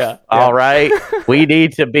enough. All right, we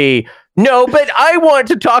need to be. No, but I want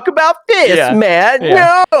to talk about this, Matt.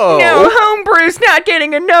 Yeah. No, Homebrew's not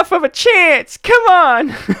getting enough of a chance. Come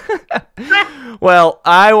on. Well,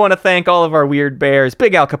 I want to thank all of our weird bears: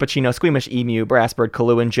 Big Al Cappuccino, Squeamish Emu, Brassbird,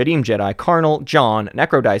 Kaluan, Jadim Jedi, Carnal, John,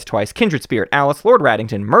 Necrodice Twice, Kindred Spirit, Alice, Lord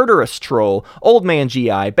Raddington, Murderous Troll, Old Man GI,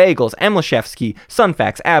 Bagels, Emlashevsky,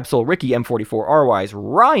 Sunfax, Absol, Ricky M44, Rwise,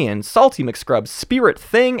 Ryan, Salty McScrub, Spirit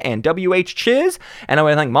Thing, and WH Chiz. And I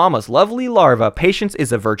want to thank Mama's Lovely Larva. Patience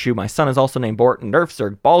is a virtue. My son is also named Borton,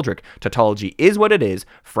 Nerfzerg, Baldric, Tautology is what it is,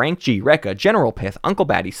 Frank G, Rekka, General Pith, Uncle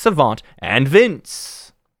Batty, Savant, and Vince.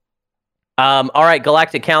 All right,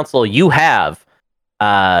 Galactic Council, you have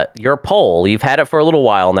your poll. You've had it for a little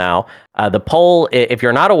while now. The poll, if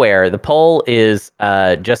you're not aware, the poll is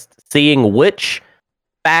just seeing which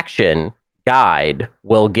faction guide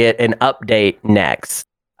will get an update next.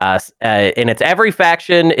 And it's every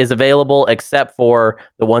faction is available except for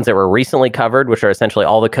the ones that were recently covered, which are essentially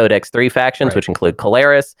all the Codex 3 factions, right, which include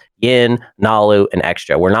Keleres, Yin, Naalu, and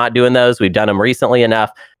Extra. We're not doing those. We've done them recently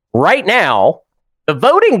enough. Right now, the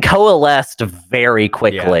voting coalesced very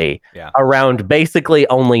quickly around basically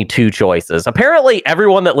only 2 choices. Apparently,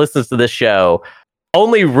 everyone that listens to this show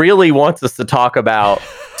only really wants us to talk about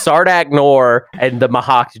Sardak Nor and the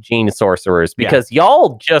Mahakt Gene Sorcerers, because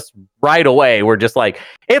y'all just right away were just like,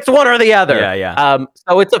 it's one or the other.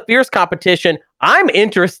 So it's a fierce competition. I'm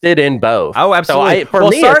interested in both. Oh, absolutely. So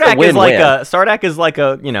me, Sardak is like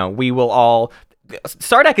a, you know, we will all...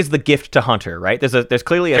 Sardak is the gift to Hunter, right? There's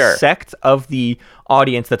clearly a sect of the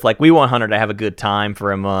audience that's like, we want Hunter to have a good time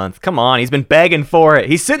for a month. Come on, he's been begging for it.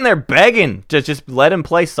 He's sitting there begging to just let him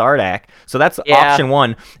play Sardak. So that's option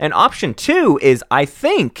 1. And option 2 is, I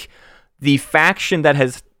think, the faction that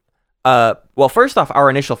has... well, first off, our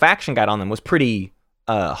initial faction guide on them was pretty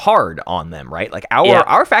hard on them, right? Like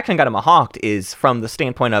our faction guide on Mahakt is from the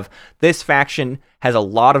standpoint of this faction has a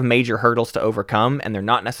lot of major hurdles to overcome, and they're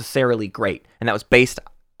not necessarily great. And that was based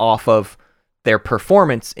off of their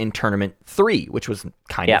performance in Tournament 3, which was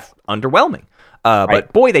kind of underwhelming.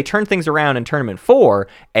 But boy, they turned things around in Tournament 4,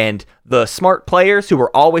 and the smart players who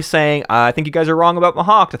were always saying, I think you guys are wrong about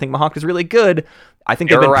Mahakt. I think Mahakt is really good. I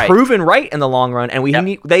think they've been proven right in the long run, and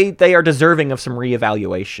they are deserving of some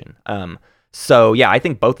reevaluation. So yeah, I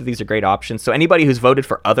think both of these are great options. So anybody who's voted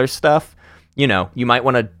for other stuff, you know, you might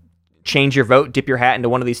want to change your vote, dip your hat into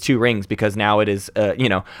one of these 2 rings, because now it is, you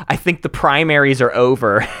know, I think the primaries are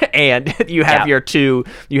over, and you have your 2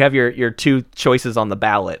 choices on the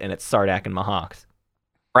ballot, and it's Sardak and Mahakt.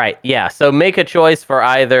 Right. Yeah. So make a choice for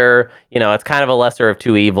either, you know, it's kind of a lesser of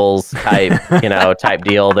 2 evils type, type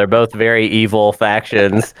deal. They're both very evil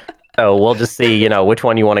factions. So we'll just see, you know, which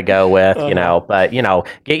one you want to go with, but,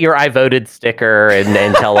 get your I voted sticker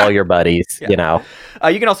and tell all your buddies, you know.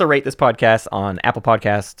 You can also rate this podcast on Apple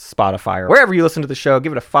Podcasts, Spotify, or wherever you listen to the show.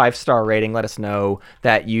 Give it a 5-star rating. Let us know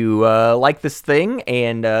that you like this thing,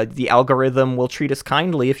 and the algorithm will treat us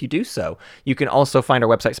kindly if you do so. You can also find our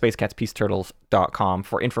website, SpaceCatsPeaceTurtles.com,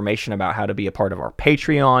 for information about how to be a part of our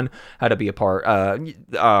Patreon, how to be a part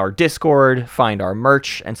our Discord, find our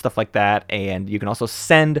merch and stuff like that. And you can also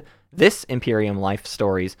send this Imperium Life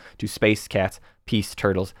stories to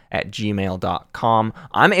SpaceCatsPeaceTurtles@gmail.com.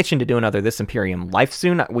 I'm itching to do another This Imperium Life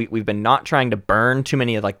soon. We've been not trying to burn too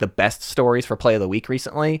many of like the best stories for Play of the Week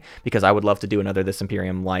recently, because I would love to do another This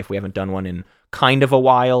Imperium Life. We haven't done one in kind of a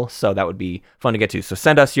while, so that would be fun to get to. So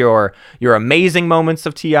send us your amazing moments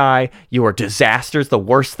of TI, your disasters, the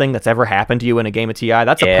worst thing that's ever happened to you in a game of TI.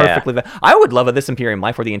 That's a perfectly... I would love a This Imperium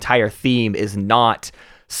Life where the entire theme is not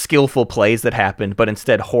skillful plays that happened, but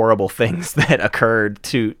instead horrible things that occurred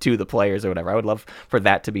to the players or whatever. I would love for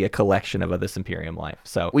that to be a collection of a This Imperium Life.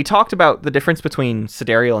 So we talked about the difference between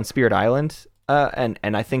Sidariel and Spirit Island, and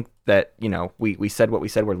I think that, you know, we said what we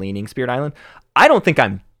said, we're leaning Spirit Island. I don't think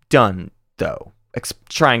I'm done, though,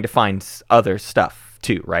 trying to find other stuff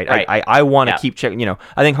too, right? I want to keep checking, you know.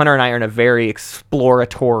 I think Hunter and I are in a very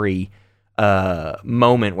exploratory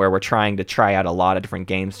moment where we're trying to try out a lot of different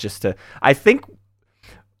games just to... I think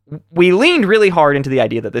we leaned really hard into the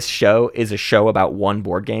idea that this show is a show about one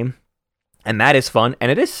board game, and that is fun,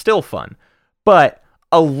 and it is still fun. But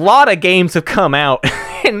a lot of games have come out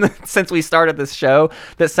since we started this show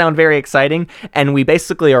that sound very exciting, and we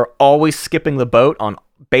basically are always skipping the boat on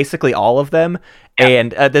basically all of them.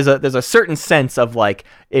 And there's a certain sense of like,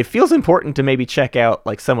 it feels important to maybe check out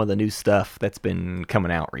like some of the new stuff that's been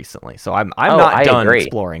coming out recently. So I'm not done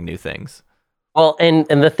exploring new things. Well, and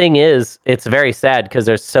the thing is, it's very sad because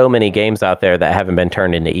there's so many games out there that haven't been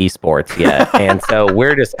turned into esports yet. And so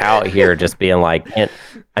we're just out here just being like, I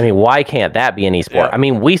mean, why can't that be an esport? Yeah. I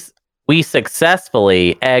mean, we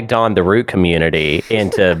successfully egged on the Root community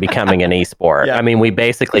into becoming an esport. Yeah. I mean, we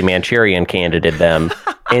basically Manchurian candidated them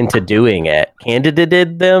into doing it.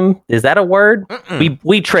 Candidated them? Is that a word?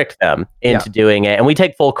 We tricked them into doing it. And we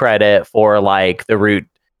take full credit for like the Root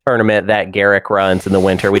tournament that Garrick runs in the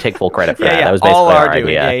winter. We take full credit for that. That was basically all our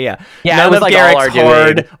idea. Yeah, it was like Garrick's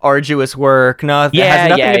hard, arduous work. No, it has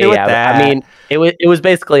nothing to do with that. I mean, it was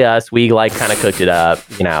basically us. We like kind of cooked it up,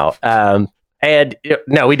 you know. And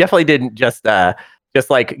no, we definitely didn't just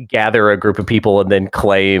like gather a group of people and then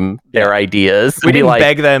claim their ideas. We didn't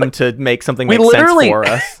beg them to make something make sense for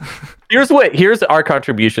us. Here's our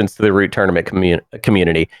contributions to the Root tournament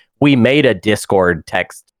community. We made a Discord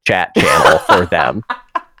text chat channel for them.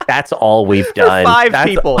 That's all we've done.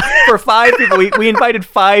 For 5 people. We invited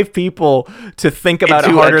 5 people to think about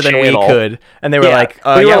it harder than we could. And they were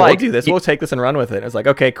we'll do this. We'll take this and run with it. I was like,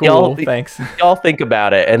 okay, cool. Thanks. Y'all think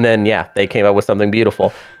about it. And then, they came up with something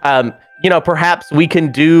beautiful. Perhaps we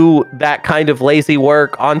can do that kind of lazy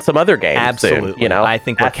work on some other games. Absolutely. Soon, I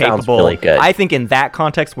think we're capable. Really good. I think in that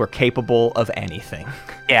context, we're capable of anything.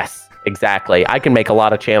 Yes, exactly. I can make a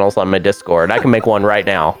lot of channels on my Discord. I can make one right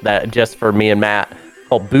now that just for me and Matt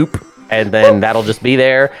called Boop. And then that'll just be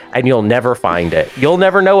there, and you'll never find it. You'll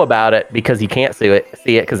never know about it because you can't see it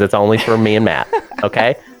because it's only for me and Matt.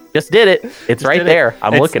 Okay? Just did it. It's right there.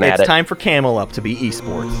 I'm looking at it. It's time for Camel Up to be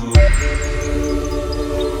esports.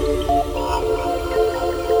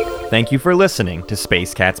 Thank you for listening to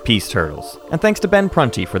Space Cat's Peace Turtles, and thanks to Ben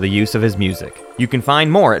Prunty for the use of his music. You can find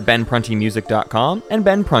more at benpruntymusic.com and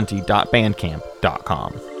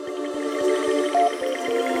benprunty.bandcamp.com.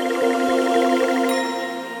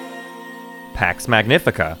 Pax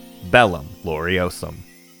Magnifica, Bellum Gloriosum.